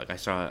see a bug. I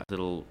saw a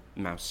little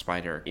mouse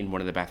spider in one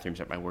of the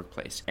bathrooms at my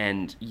workplace.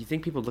 And you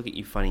think people look at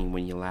you funny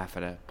when you laugh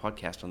at a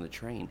podcast on the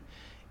train.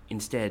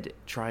 Instead,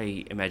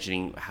 try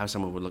imagining how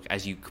someone would look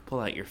as you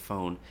pull out your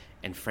phone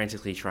and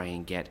frantically try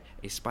and get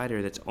a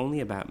spider that's only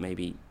about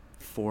maybe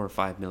 4 or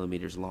 5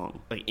 millimeters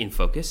long, like in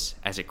focus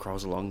as it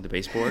crawls along the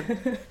baseboard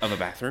of a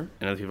bathroom.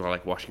 And other people are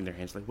like washing their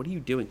hands, like, "What are you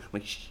doing?" I'm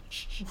like, shh,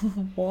 shh, shh.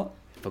 What?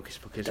 Focus.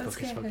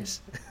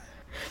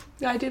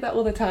 Yeah, I do that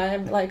all the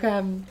time. Like,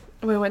 when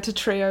we went to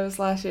Trios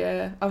last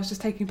year, I was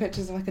just taking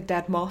pictures of like a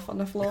dead moth on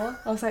the floor.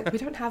 I was like, we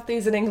don't have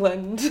these in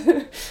England.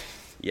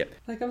 Yep.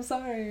 Like, I'm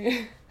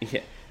sorry.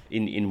 Yeah.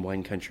 In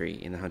wine country,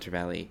 in the Hunter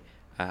Valley,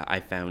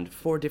 I found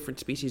 4 different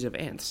species of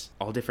ants,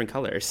 all different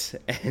colors,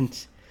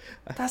 and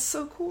that's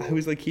so cool. I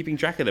was like keeping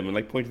track of them and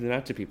like pointing them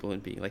out to people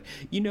and being like,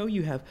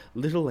 you have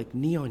little like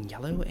neon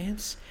yellow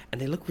ants,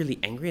 and they look really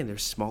angry and they're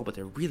small, but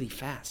they're really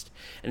fast.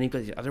 And you've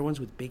got these other ones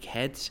with big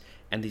heads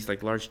and these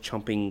like large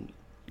chomping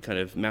kind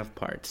of mouth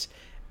parts.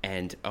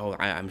 And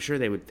I'm sure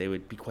they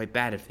would be quite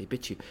bad if they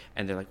bit you.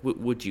 And they're like,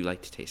 would you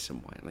like to taste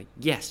some wine? I'm like,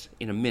 yes,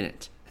 in a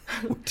minute.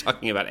 We're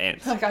talking about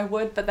ants. Like, I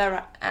would, but there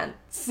are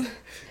ants.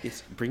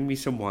 Yes, bring me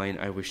some wine.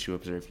 I wish to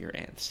observe your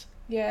ants.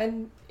 Yeah,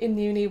 and in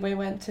uni we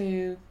went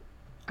to,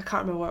 I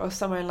can't remember where it was,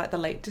 somewhere in like the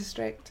Lake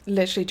District,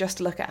 literally just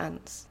to look at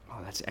ants. Oh,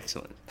 that's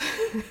excellent.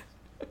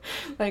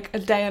 Like a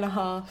day and a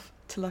half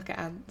to look at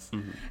ants.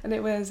 Mm-hmm. And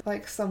it was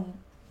like some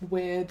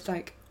weird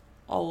like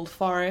old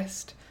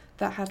forest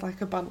that had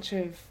like a bunch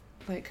of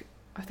like,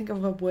 I think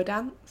of a wood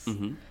ants.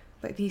 Mm-hmm.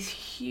 Like these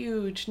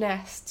huge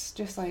nests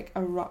just like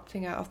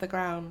erupting out of the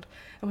ground,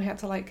 and we had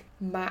to like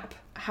map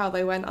how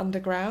they went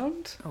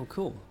underground. Oh,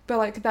 cool. But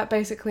like that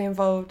basically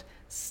involved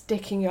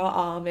sticking your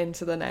arm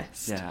into the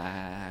nest.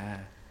 Yeah.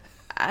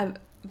 And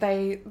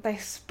they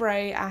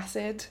spray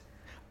acid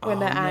when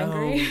they're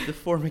angry. No, the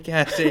formic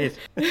acid.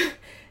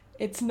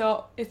 It's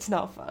not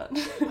fun.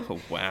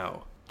 Oh,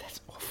 wow. That's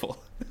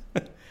awful.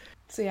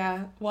 So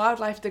yeah,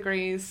 wildlife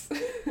degrees.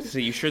 So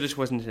you sure this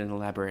wasn't an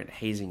elaborate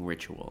hazing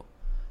ritual?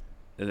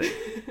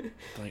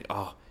 Like,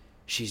 oh,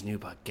 she's new,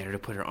 but get her to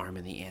put her arm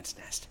in the ant's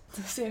nest.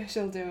 See if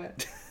she'll do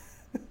it.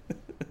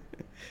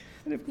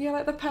 Yeah,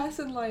 like the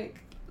person like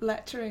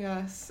lecturing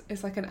us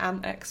is like an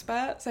ant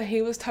expert, so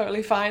he was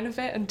totally fine with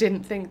it and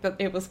didn't think that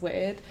it was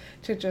weird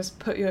to just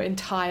put your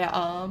entire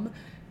arm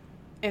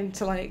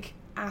into like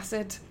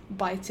acid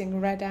biting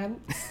red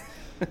ants.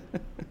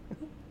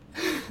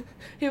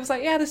 He was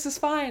like, yeah, this is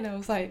fine. I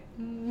was like,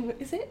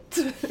 is it?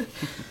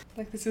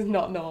 Like, this is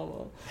not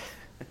normal.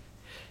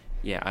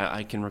 Yeah,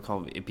 I can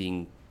recall it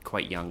being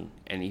quite young,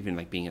 and even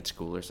like being at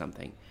school or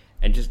something,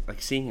 and just like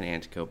seeing an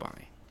ant go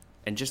by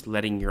and just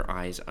letting your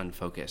eyes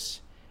unfocus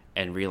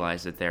and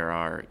realize that there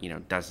are,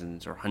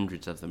 dozens or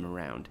hundreds of them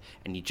around,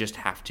 and you just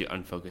have to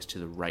unfocus to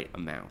the right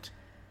amount.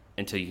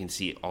 until you can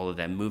see all of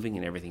them moving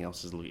and everything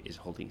else is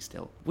holding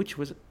still, which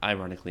was,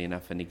 ironically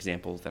enough, an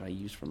example that I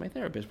used from my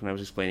therapist when I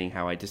was explaining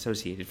how I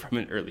dissociated from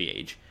an early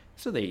age.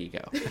 So there you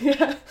go.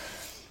 Yeah,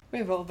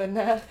 we've all been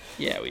there.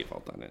 Yeah, we've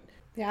all done it.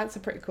 The ants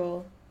are pretty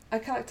cool. I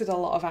collected a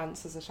lot of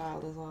ants as a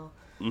child as well.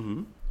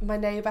 Mm-hmm. My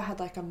neighbour had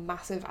like a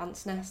massive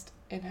ant's nest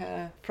in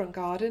her front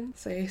garden,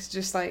 so I used to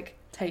just like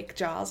take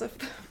jars of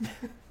them.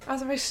 I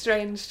was a very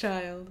strange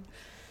child.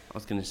 I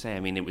was going to say, I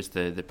mean, it was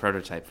the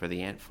prototype for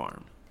the ant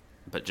farm,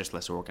 but just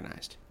less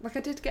organized. Like, I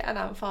did get an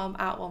ant farm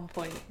at one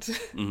point.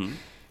 Mm-hmm.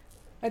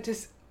 I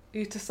just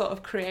used to sort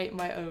of create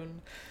my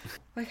own.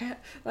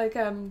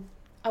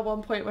 At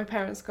one point my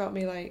parents got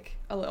me like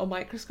a little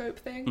microscope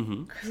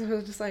thing, because I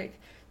was just like,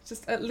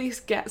 just at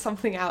least get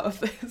something out of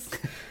this.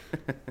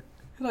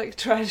 Like,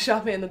 try to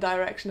shove me in the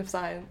direction of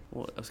science.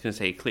 Well, I was going to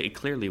say, it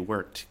clearly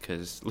worked,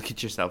 because look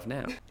at yourself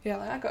now. Yeah,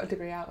 like, I got a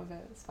degree out of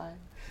it, it's fine.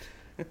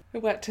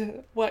 It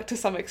worked to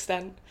some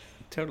extent.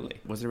 Totally.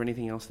 Was there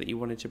anything else that you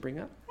wanted to bring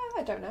up?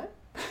 I don't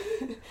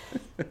know.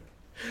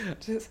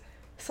 Just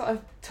sort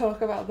of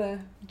talk about the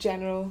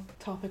general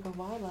topic of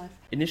wildlife.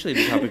 Initially,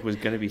 the topic was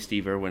going to be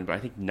Steve Irwin, but I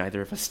think neither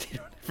of us stayed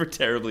on it for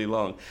terribly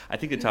long. I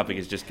think the topic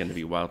is just going to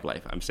be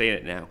wildlife. I'm saying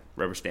it now,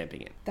 rubber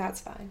stamping it. That's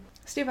fine.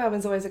 Steve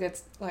Irwin's always a good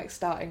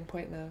starting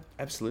point, though.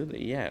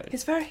 Absolutely, yeah.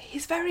 He's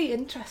very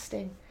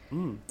interesting.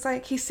 Mm. It's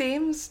like, he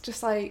seems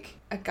just like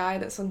a guy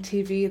that's on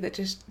TV that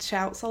just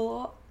shouts a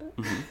lot.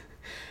 Mm-hmm.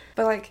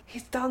 But like,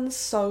 he's done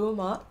so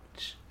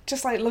much.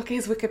 Just like, look at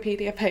his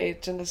Wikipedia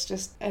page and it's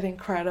just an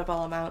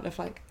incredible amount of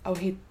like, oh,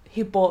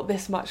 he bought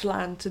this much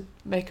land to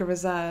make a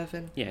reserve,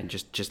 and yeah, and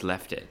just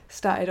left it.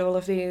 Started all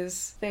of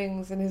these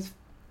things, and his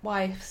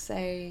wife's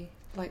a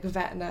like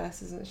vet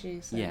nurse, isn't she?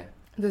 So yeah.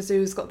 The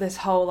zoo's got this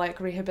whole like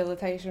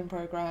rehabilitation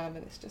program,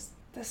 and it's just,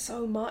 there's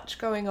so much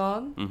going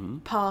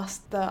on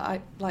past the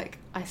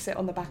I sit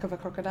on the back of a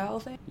crocodile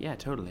thing. Yeah,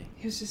 totally.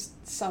 He was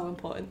just so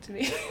important to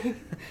me.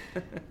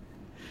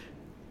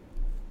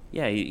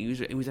 Yeah, he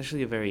was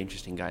actually a very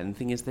interesting guy. And the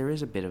thing is, there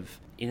is a bit of,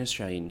 in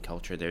Australian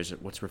culture, there's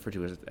what's referred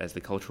to as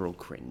the cultural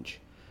cringe,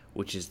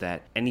 which is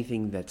that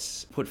anything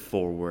that's put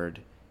forward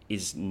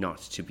is not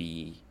to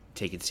be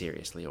taken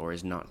seriously, or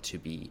is not to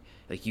be,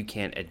 like, you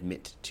can't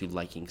admit to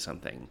liking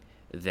something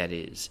that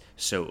is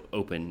so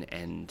open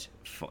and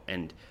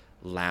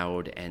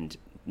loud and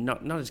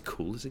not as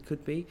cool as it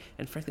could be.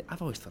 And frankly,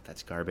 I've always thought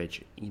that's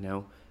garbage, you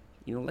know,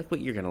 like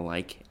what you're going to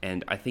like.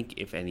 And I think,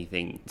 if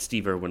anything,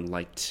 Steve Irwin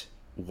liked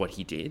what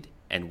he did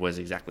and was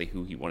exactly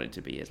who he wanted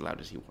to be, as loud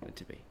as he wanted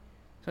to be.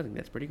 So I think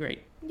that's pretty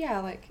great. Yeah,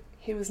 like,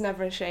 he was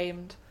never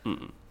ashamed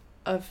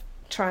of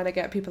trying to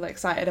get people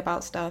excited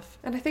about stuff.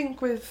 And I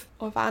think with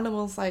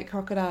animals like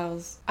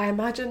crocodiles, I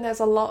imagine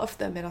there's a lot of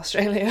them in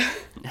Australia.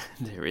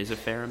 There is a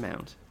fair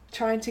amount.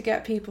 Trying to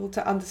get people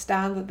to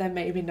understand that they're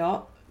maybe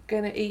not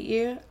going to eat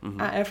you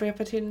at every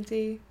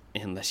opportunity.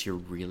 Unless you're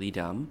really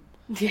dumb.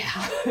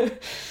 Yeah.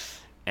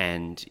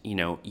 And,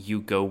 you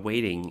go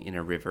wading in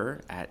a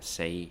river at,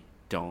 say,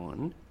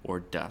 dawn or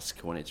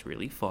dusk when it's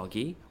really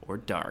foggy or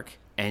dark,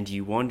 and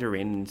you wander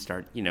in and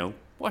start,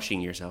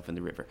 washing yourself in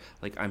the river.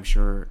 Like, I'm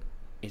sure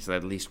it's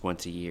at least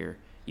once a year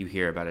you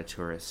hear about a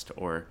tourist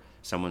or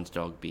someone's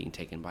dog being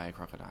taken by a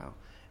crocodile,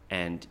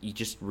 and you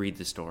just read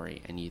the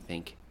story and you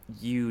think,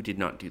 you did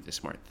not do the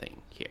smart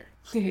thing here.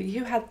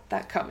 You had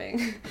that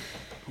coming.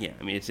 Yeah,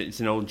 I mean, it's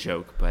an old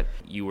joke, but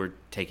you were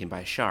taken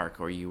by a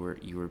shark, or you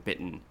were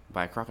bitten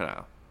by a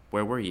crocodile.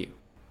 Where were you?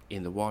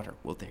 In the water.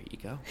 Well, there you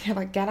go. You're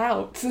like, get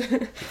out.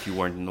 If you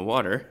weren't in the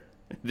water,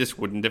 this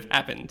wouldn't have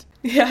happened.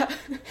 Yeah.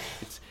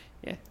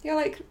 Yeah. You're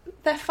like,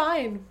 they're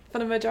fine for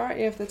the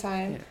majority of the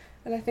time. Yeah.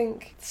 And I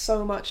think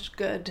so much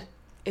good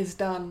is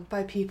done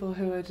by people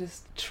who are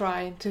just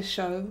trying to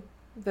show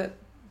that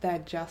they're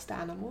just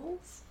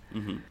animals.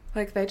 Mm-hmm.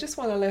 Like, they just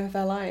want to live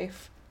their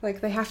life.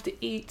 Like, they have to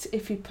eat.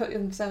 If you put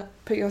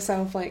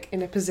yourself like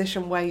in a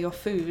position where you're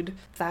food,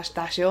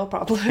 that's your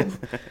problem.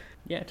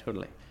 Yeah,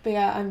 totally. But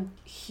yeah, I'm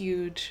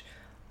huge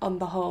on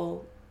the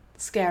whole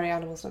scary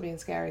animals not being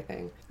scary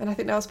thing. And I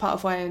think that was part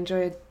of why I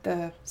enjoyed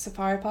the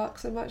safari park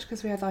so much,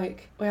 because we had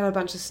a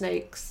bunch of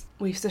snakes.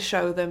 We used to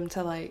show them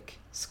to like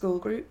school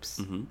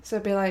groups. Mm-hmm. So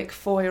it'd be like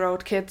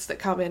 4-year-old kids that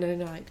come in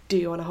and are like, do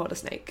you want to hold a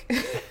snake?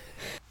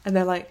 And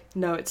they're like,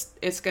 no,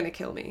 it's going to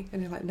kill me.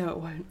 And you're like, no, it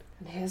won't.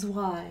 And here's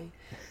why.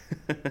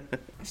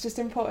 It's just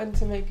important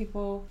to make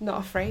people not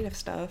afraid of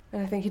stuff.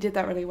 And I think he did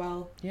that really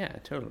well. Yeah,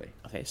 totally.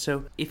 Okay,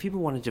 so if people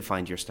wanted to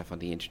find your stuff on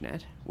the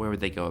internet, where would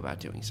they go about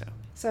doing so?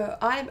 So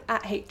I'm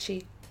at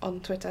Hachie on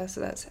Twitter.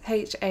 So that's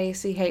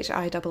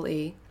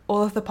HACHIEE.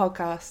 All of the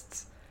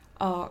podcasts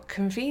are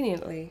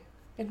conveniently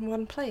in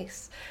one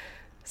place.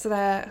 So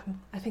they're,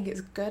 I think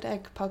it's Good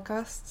Egg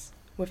Podcasts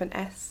with an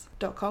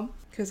S.com.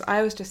 Because I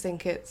always just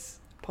think it's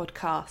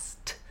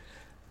podcast,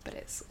 but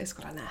it's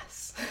got an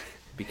S.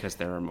 Because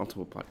there are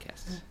multiple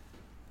podcasts.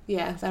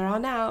 Yeah, there are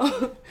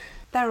now.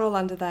 they're all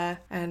under there,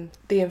 and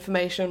the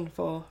information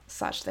for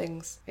such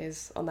things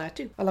is on there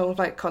too, along with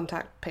like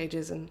contact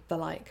pages and the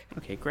like.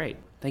 Okay, great.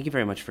 Thank you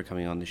very much for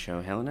coming on the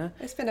show, Helena.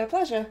 It's been a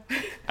pleasure.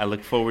 I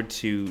look forward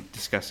to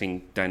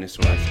discussing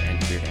dinosaurs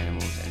and weird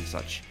animals and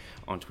such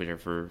on Twitter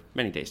for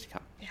many days to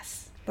come.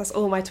 Yes, that's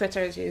all my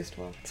Twitter is used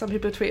for. Some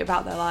people tweet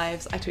about their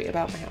lives, I tweet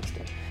about my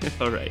hamster.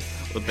 All right.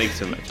 Well, thanks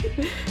so much.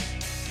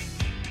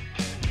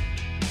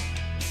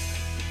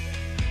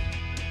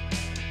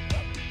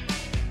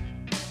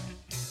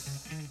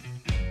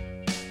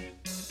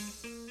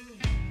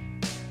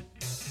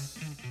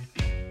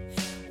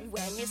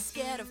 When you're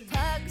scared of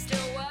pugs,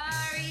 don't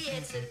worry,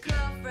 it's a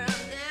call from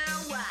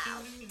the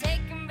wild.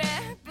 Taking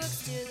back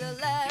books to the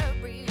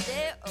library,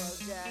 they all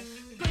die.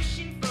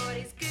 Pushing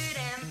 40's good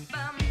and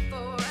fun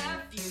for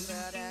a few,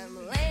 but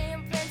I'm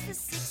laying plans for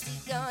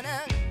 60,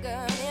 gonna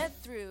gun it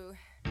through.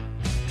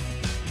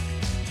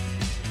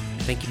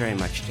 Thank you very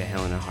much to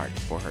Helena Hart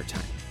for her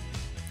time.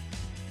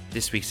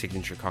 This week's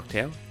signature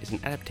cocktail is an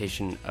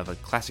adaptation of a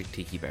classic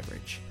tiki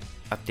beverage,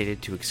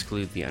 updated to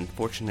exclude the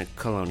unfortunate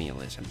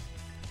colonialism.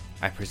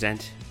 I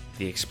present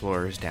the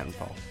Explorer's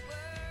Downfall.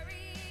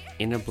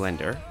 In a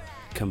blender,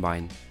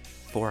 combine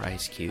 4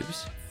 ice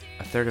cubes,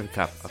 a third of a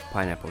cup of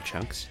pineapple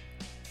chunks,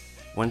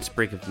 1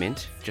 sprig of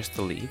mint, just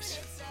the leaves,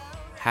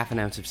 half an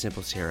ounce of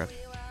simple syrup,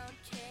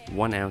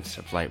 1 ounce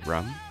of light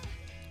rum,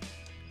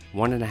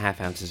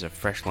 1.5 ounces of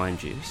fresh lime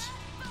juice,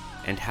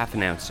 and half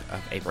an ounce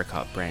of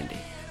apricot brandy.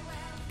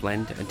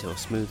 Blend until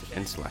smooth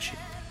and slushy.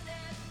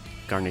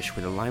 Garnish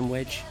with a lime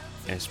wedge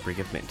and a sprig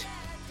of mint.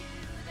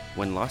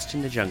 When lost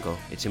in the jungle,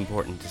 it's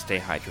important to stay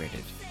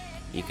hydrated.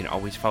 You can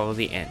always follow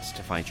the ants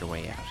to find your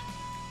way out.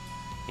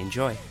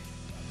 Enjoy!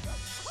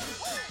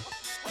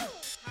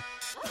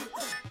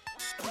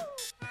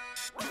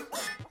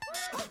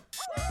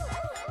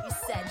 You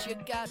said your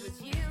God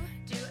was you.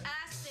 Do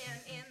I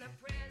stand in the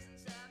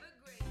presence of a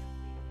great...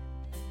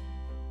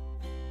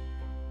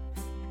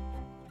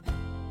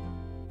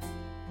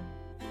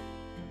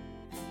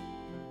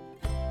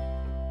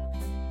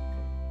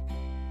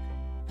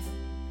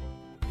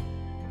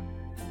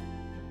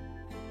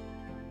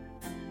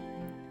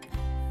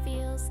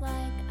 Feels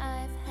like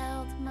I've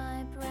held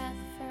my breath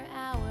for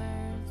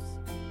hours,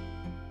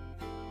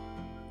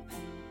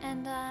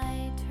 and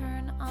I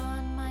turn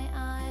on my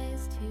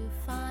eyes to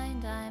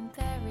find I'm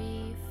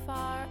very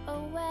far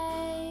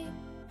away.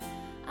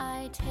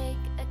 I take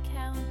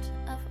account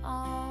of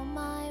all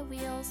my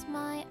wheels,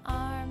 my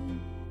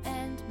arm,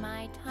 and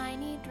my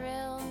tiny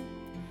drill.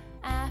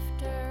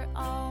 After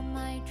all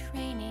my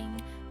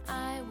training,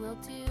 I will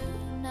do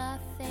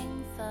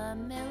nothing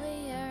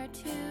familiar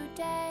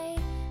today.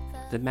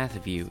 The Math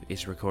of You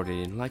is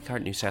recorded in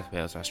Leichhardt, New South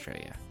Wales,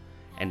 Australia,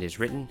 and is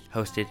written,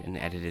 hosted, and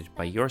edited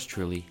by yours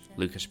truly,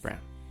 Lucas Brown.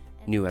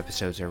 New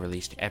episodes are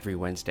released every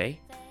Wednesday,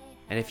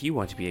 and if you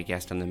want to be a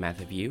guest on The Math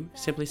of You,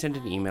 simply send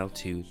an email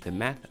to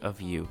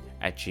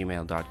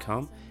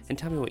themathofyou@gmail.com and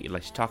tell me what you'd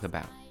like to talk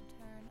about.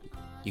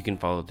 You can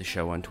follow the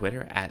show on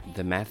Twitter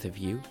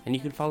 @TheMathOfYou, and you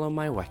can follow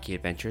my wacky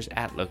adventures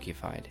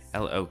 @Lokified,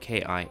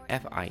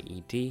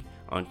 LOKIFIED,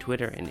 on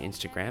Twitter and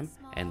Instagram,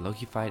 and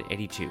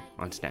Lokified82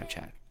 on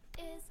Snapchat.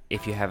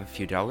 If you have a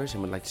few dollars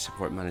and would like to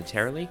support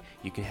monetarily,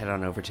 you can head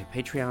on over to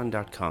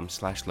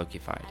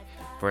patreon.com/Lokified.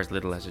 For as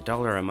little as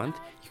 $1 a month,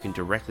 you can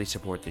directly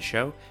support the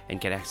show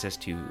and get access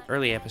to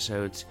early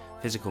episodes,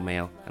 physical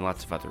mail, and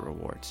lots of other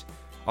rewards.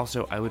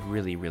 Also, I would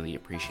really, really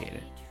appreciate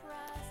it.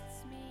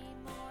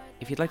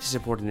 If you'd like to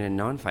support in a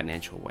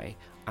non-financial way,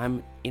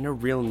 I'm in a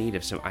real need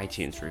of some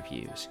iTunes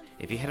reviews.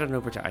 If you head on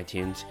over to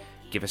iTunes,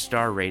 give a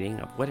star rating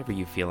of whatever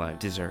you feel I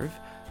deserve,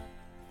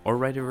 or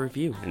write a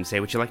review and say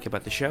what you like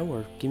about the show,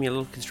 or give me a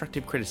little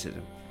constructive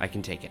criticism. I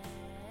can take it.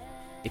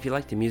 If you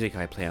like the music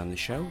I play on the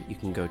show, you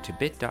can go to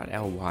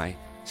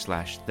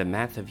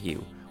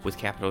bit.ly/themathofyou with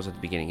capitals at the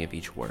beginning of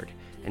each word,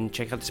 and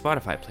check out the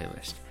Spotify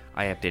playlist.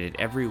 I update it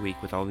every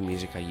week with all the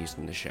music I used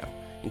on the show,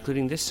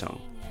 including this song,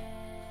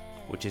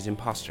 which is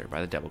Imposter by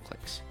the Double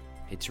Clicks.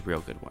 It's a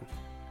real good one.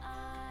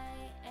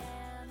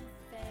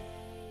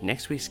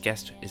 Next week's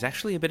guest is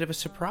actually a bit of a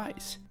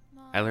surprise.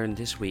 I learned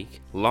this week,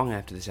 long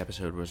after this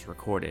episode was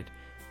recorded,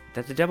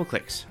 that the Double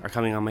Clicks are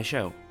coming on my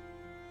show.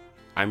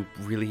 I'm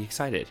really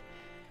excited.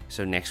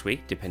 So next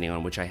week, depending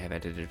on which I have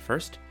edited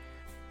first,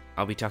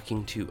 I'll be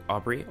talking to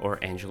Aubrey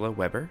or Angela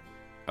Weber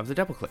of the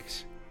Double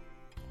Clicks.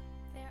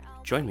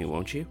 Join me,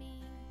 won't you?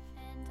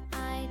 And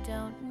I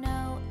don't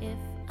know if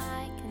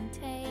I can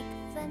take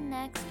the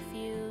next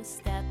few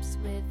steps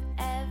with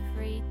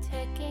every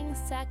ticking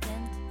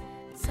second.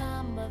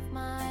 Some of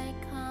my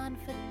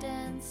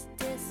confidence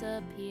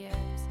disappears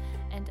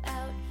and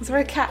out. Was there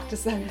a cat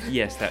just then?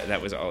 Yes,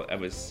 that was all. Oh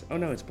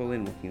no, it's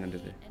Bolin walking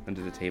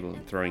under the table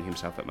and throwing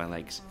himself at my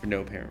legs for no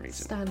apparent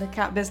reason. Standard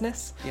cat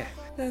business. Yeah.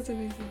 That's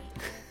amazing.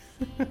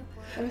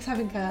 I miss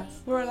having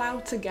cats. We're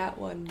allowed to get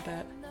one,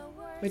 but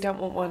we don't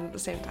want one at the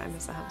same time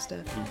as the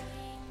hamster.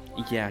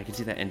 Yeah, I can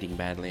see that ending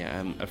badly.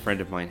 A friend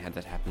of mine had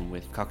that happen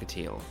with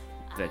Cockatiel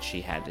that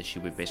she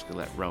would basically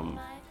let roam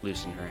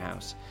loose in her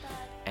house.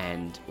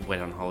 and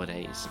went on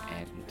holidays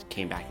and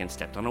came back and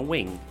stepped on a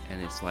wing.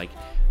 And it's like,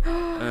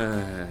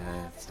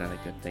 it's not a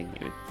good thing.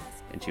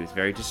 And she was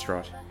very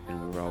distraught. And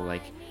we were all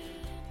like,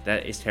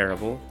 that is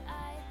terrible,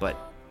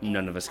 but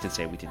none of us can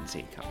say we didn't see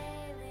it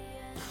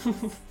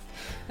coming.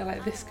 And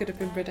like, this could have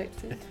been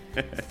predicted.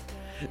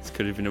 This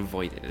could have been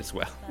avoided as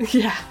well.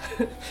 Yeah.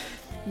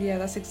 Yeah,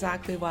 that's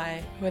exactly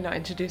why we're not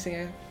introducing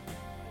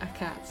a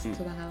cat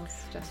to the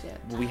house just yet.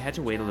 Well, we had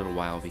to wait a little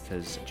while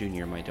because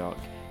Junior, my dog,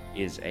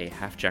 is a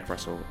half Jack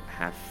Russell,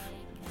 half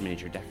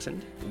miniature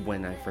Dachshund.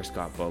 When I first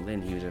got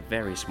Bolin, he was a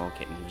very small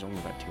kitten. He was only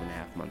about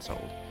 2.5 months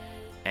old.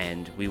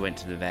 And we went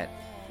to the vet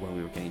when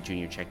we were getting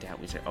Junior checked out.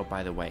 We said, oh,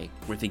 by the way,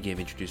 we're thinking of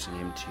introducing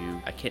him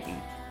to a kitten.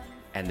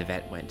 And the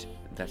vet went,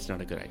 that's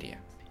not a good idea.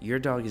 Your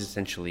dog is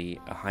essentially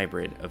a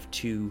hybrid of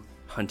 2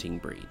 hunting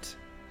breeds.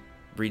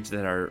 Breeds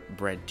that are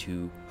bred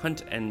to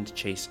hunt and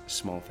chase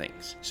small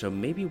things. So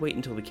maybe wait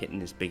until the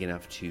kitten is big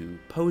enough to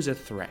pose a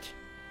threat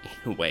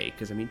in a way.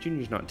 Because, I mean,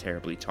 Junior's not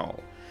terribly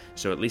tall.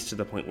 So at least to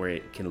the point where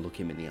it can look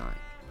him in the eye.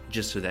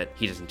 Just so that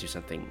he doesn't do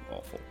something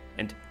awful.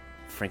 And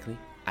frankly,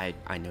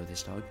 I know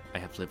this dog. I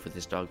have lived with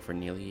this dog for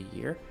nearly a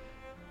year.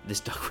 This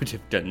dog would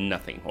have done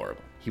nothing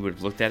horrible. He would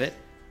have looked at it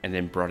and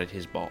then brought it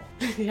his ball.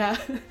 Yeah.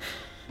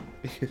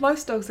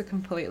 Most dogs are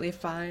completely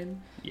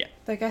fine. Yeah.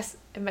 I guess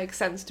it makes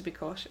sense to be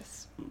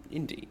cautious.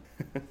 Indeed.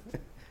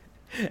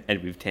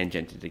 And we've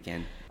tangented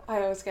again.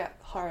 I always get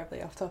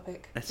horribly off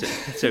topic.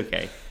 That's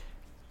okay.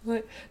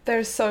 Like,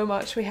 there's so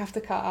much we have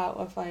to cut out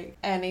of like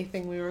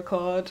anything we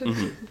record.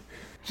 Mm-hmm.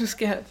 Just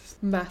get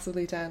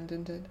massively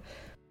tangented.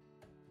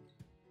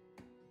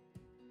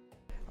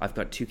 I've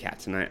got 2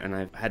 cats, and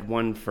I've had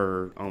one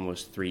for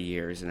almost 3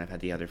 years, and I've had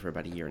the other for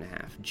about 1.5 years.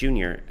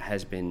 Junior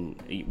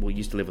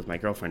used to live with my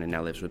girlfriend and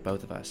now lives with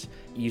both of us.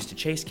 He used to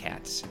chase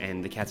cats,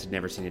 and the cats had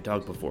never seen a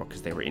dog before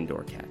because they were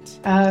indoor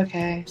cats. Oh,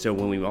 okay. So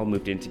when we all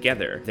moved in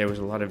together, there was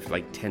a lot of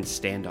like tense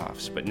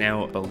standoffs. But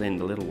now Bolin,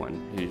 the little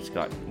one, who's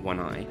got one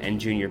eye, and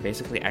Junior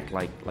basically act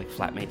like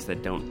flatmates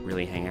that don't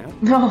really hang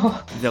out. No.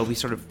 They'll be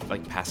sort of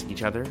like passing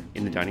each other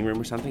in the dining room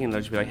or something, and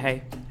they'll just be like,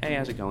 hey,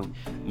 how's it going?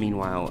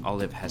 Meanwhile,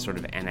 Olive has sort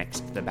of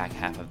annexed the back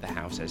half of the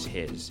house as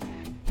his,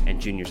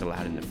 and Junior's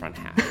allowed in the front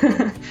half.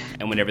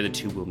 And whenever the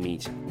two will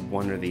meet,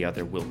 one or the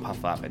other will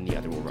puff up and the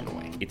other will run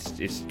away.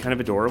 It's kind of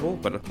adorable,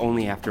 but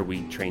only after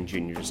we train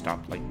Junior to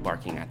stop like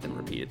barking at them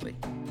repeatedly.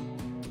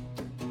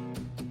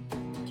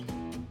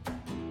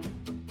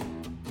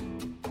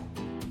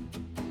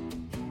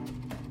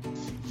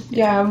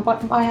 Yeah,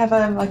 I have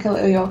like a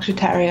little Yorkshire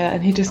Terrier,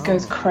 and he just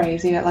goes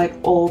crazy at like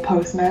all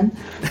postmen.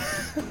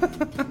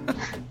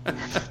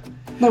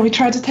 No, we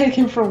tried to take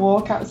him for a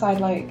walk outside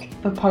like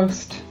the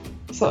post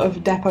sort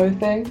of depot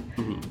thing,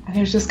 and he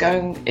was just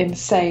going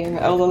insane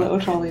at all the little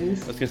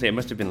trolleys. I was gonna say, it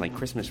must have been like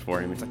Christmas for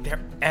him. It's like, they're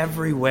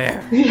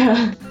everywhere.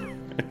 Yeah.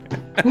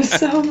 There's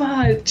so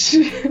much.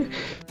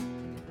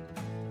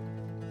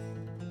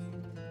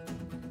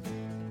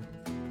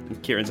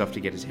 Kieran's off to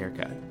get his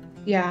haircut.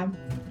 Yeah.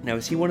 Now,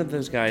 is he one of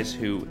those guys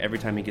who every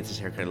time he gets his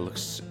haircut it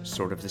looks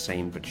sort of the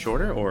same but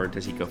shorter, or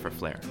does he go for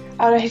flair?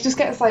 I don't know, he just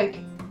gets like,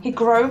 he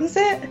grows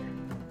it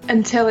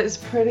until it's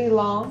pretty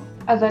long,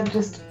 and then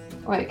just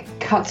like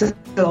cuts it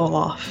all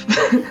off.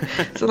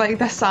 So like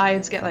the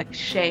sides get like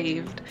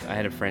shaved. I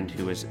had a friend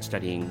who was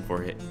studying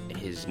for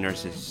his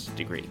nurse's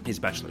degree, his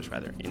bachelor's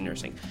rather, in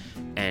nursing,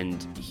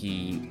 and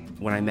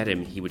when I met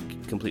him, he would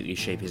completely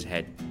shave his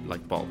head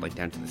like bald, like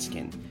down to the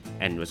skin,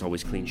 and was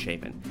always clean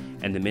shaven.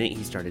 And the minute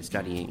he started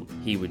studying,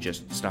 he would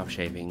just stop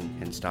shaving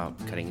and stop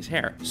cutting his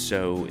hair.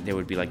 So there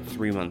would be like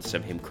 3 months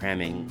of him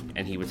cramming,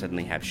 and he would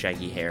suddenly have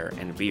shaggy hair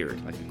and a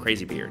beard, like a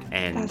crazy beard.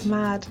 And that's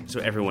mad. So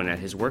everyone at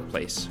his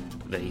workplace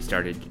that he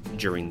started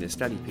during this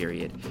study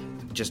period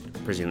just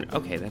presumed,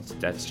 okay,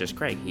 that's just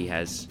Craig. He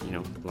has,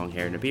 long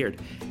hair and a beard.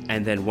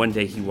 And then one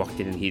day he walked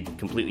in and he'd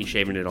completely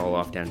shaven it all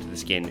off down to the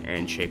skin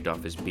and shaved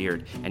off his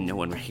beard, and no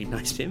one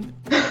recognized him.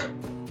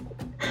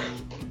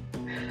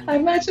 I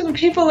imagine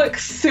people look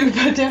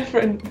super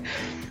different.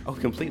 Oh,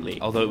 completely.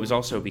 Although it was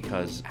also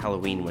because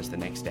Halloween was the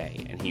next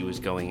day, and he was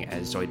going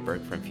as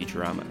Zoidberg from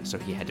Futurama, so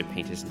he had to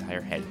paint his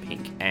entire head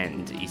pink.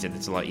 And he said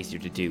it's a lot easier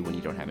to do when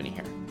you don't have any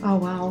hair. Oh,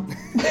 wow.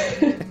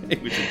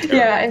 It was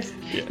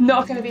it's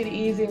not going to be the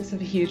easiest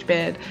with a huge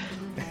beard.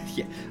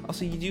 Yeah.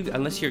 Also, you do,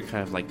 unless you're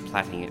kind of like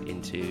plaiting it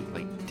into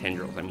like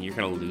tendrils, I mean, you're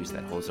going to lose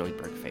that whole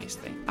Zoidberg face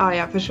thing. Oh,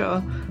 yeah, for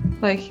sure.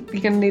 Like,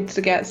 you're going to need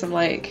to get some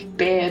like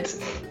beard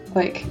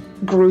like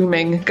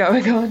grooming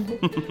going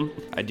on.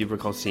 I do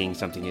recall seeing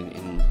something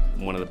in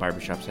one of the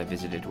barbershops I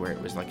visited where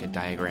it was like a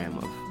diagram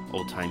of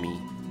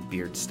old-timey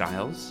beard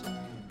styles,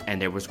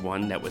 and there was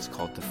one that was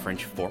called the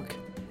French fork,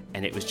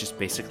 and it was just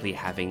basically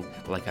having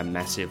like a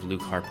massive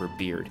Luke Harper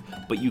beard,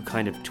 but you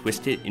kind of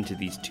twist it into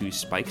these 2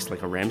 spikes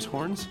like a ram's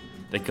horns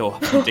that go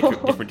off in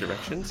different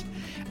directions.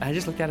 And I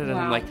just looked at it and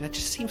I'm like, that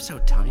just seems so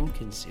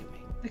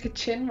time-consuming. Like a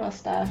chin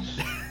mustache.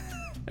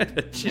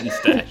 Chin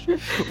stash,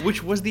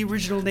 which was the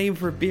original name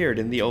for beard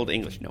in the Old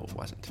English. No, it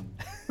wasn't.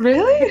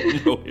 Really?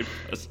 No, it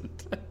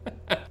wasn't.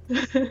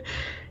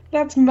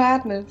 That's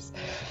madness.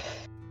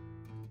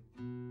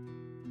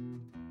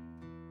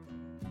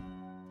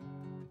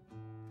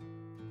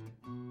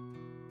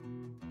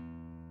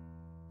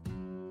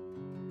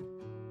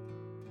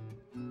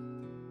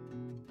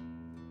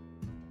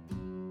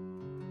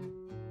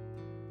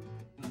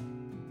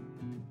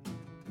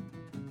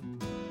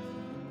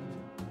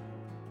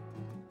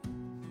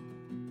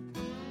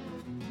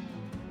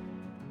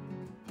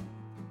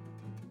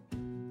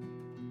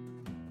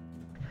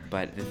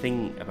 But the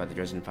thing about the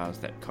Dresden Files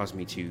that caused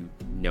me to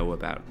know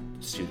about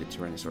Stu the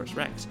Tyrannosaurus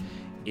Rex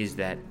is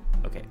that,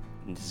 okay,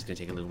 and this is going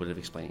to take a little bit of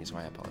explaining, so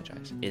I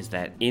apologize, is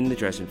that in the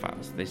Dresden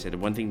Files, they said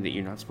one thing that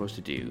you're not supposed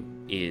to do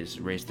is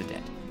raise the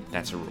dead.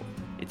 That's a rule.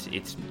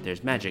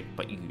 There's magic,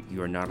 but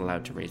you are not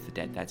allowed to raise the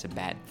dead. That's a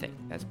bad thing.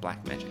 That's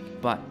black magic.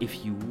 But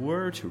if you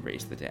were to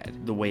raise the dead,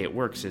 the way it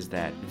works is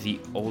that the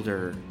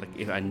older, like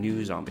if a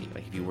new zombie,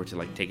 like if you were to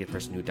like take a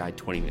person who died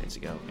 20 minutes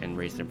ago and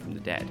raise them from the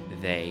dead,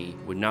 they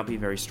would not be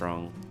very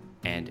strong,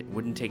 and it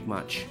wouldn't take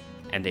much,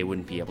 and they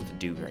wouldn't be able to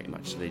do very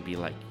much. So they'd be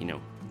like,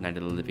 Night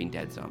of the Living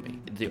Dead zombie.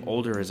 The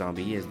older a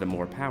zombie is, the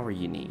more power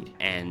you need,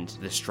 and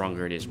the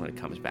stronger it is when it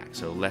comes back.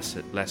 So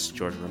less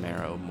George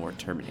Romero, more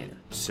Terminator.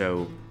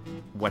 So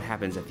what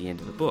happens at the end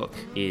of the book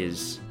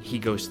is he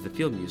goes to the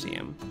Field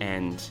Museum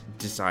and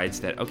decides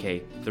that,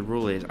 okay, the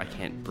rule is I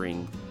can't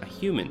bring a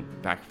human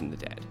back from the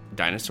dead.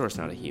 Dinosaur's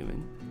not a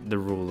human. The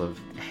rule of,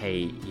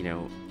 hey,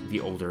 the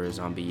older a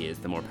zombie is,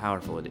 the more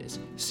powerful it is.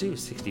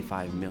 Sue's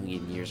 65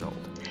 million years old.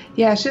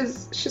 Yeah,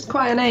 she's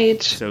quite an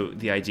age. So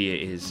the idea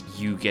is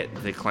you get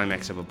the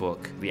climax of a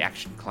book, the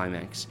action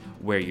climax,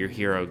 where your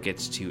hero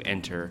gets to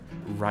enter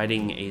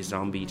riding a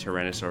zombie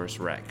Tyrannosaurus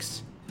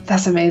Rex.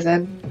 That's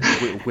amazing.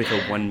 With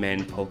a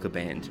one-man polka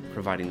band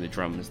providing the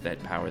drums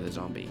that power the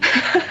zombie.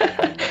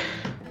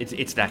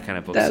 It's that kind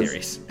of book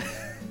series.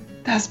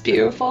 That's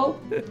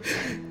beautiful.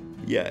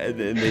 Yeah,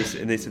 and they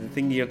said the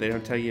thing they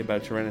don't tell you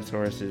about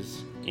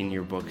Tyrannosauruses in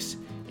your books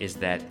is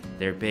that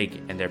they're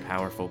big and they're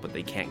powerful, but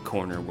they can't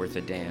corner worth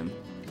a damn.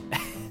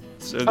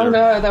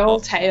 They're all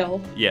tail.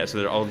 Yeah, so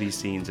there are all these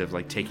scenes of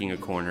like taking a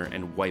corner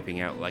and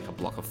wiping out like a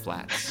block of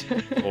flats,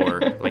 or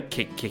like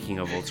kicking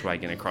a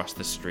Volkswagen across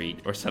the street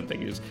or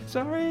something. Just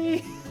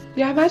sorry.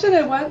 Yeah, I imagine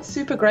it weren't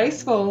super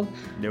graceful.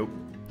 Nope.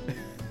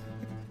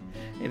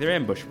 Hey, they're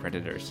ambush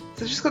predators.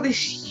 They've just got these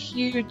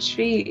huge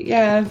feet.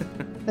 Yeah,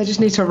 they just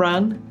need to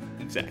run.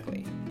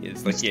 Exactly.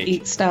 It's like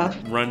eat stuff.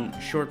 Run,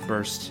 short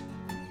burst,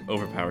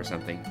 overpower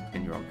something,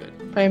 and you're all good.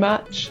 Very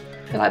much.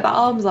 Like, the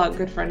arms aren't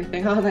good for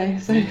anything, are they?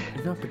 So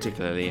not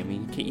particularly. I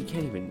mean, you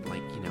can't even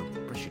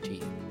brush your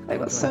teeth. They've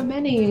got so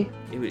many.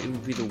 It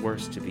would be the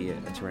worst to be a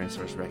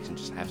Tyrannosaurus Rex and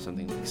just have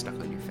something like stuck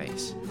on your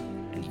face,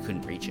 and you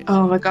couldn't reach it.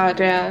 Oh my god,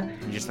 yeah.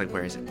 You're just like,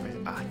 where is it?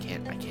 I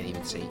can't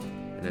even see.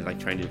 And then like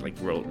trying to like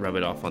rub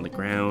it off on the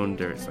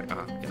ground, or it's like,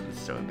 oh god, this is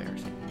so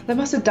embarrassing. They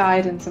must have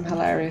died in some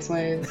hilarious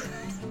ways.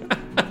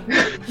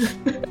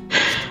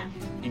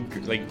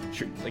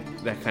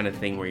 like that kind of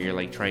thing where you're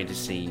like trying to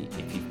see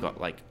if you've got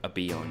like a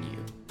bee on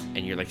you,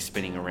 and you're like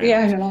spinning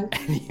around,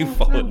 and you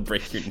fall and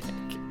break your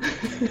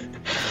neck.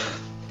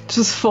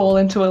 Just fall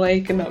into a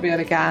lake and not be able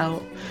to get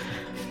out.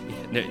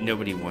 Yeah,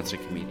 nobody wants a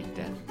comedic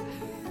death.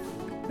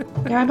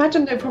 Yeah, I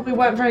imagine they probably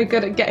weren't very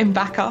good at getting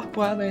back up,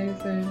 were they?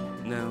 So.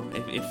 No,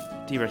 if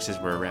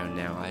T-Rexes were around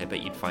now, I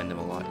bet you'd find them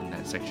a lot in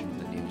that section of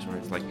the news where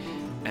it's like,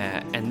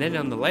 and then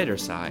on the lighter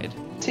side,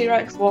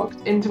 T-Rex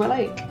walked into a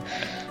lake.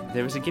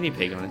 There was a guinea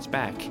pig on its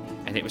back,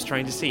 and it was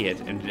trying to see it,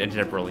 and it ended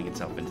up rolling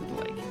itself into the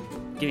lake.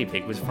 Guinea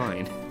pig was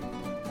fine.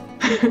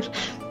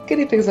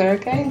 Guinea pigs are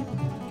okay.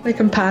 They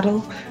can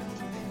paddle.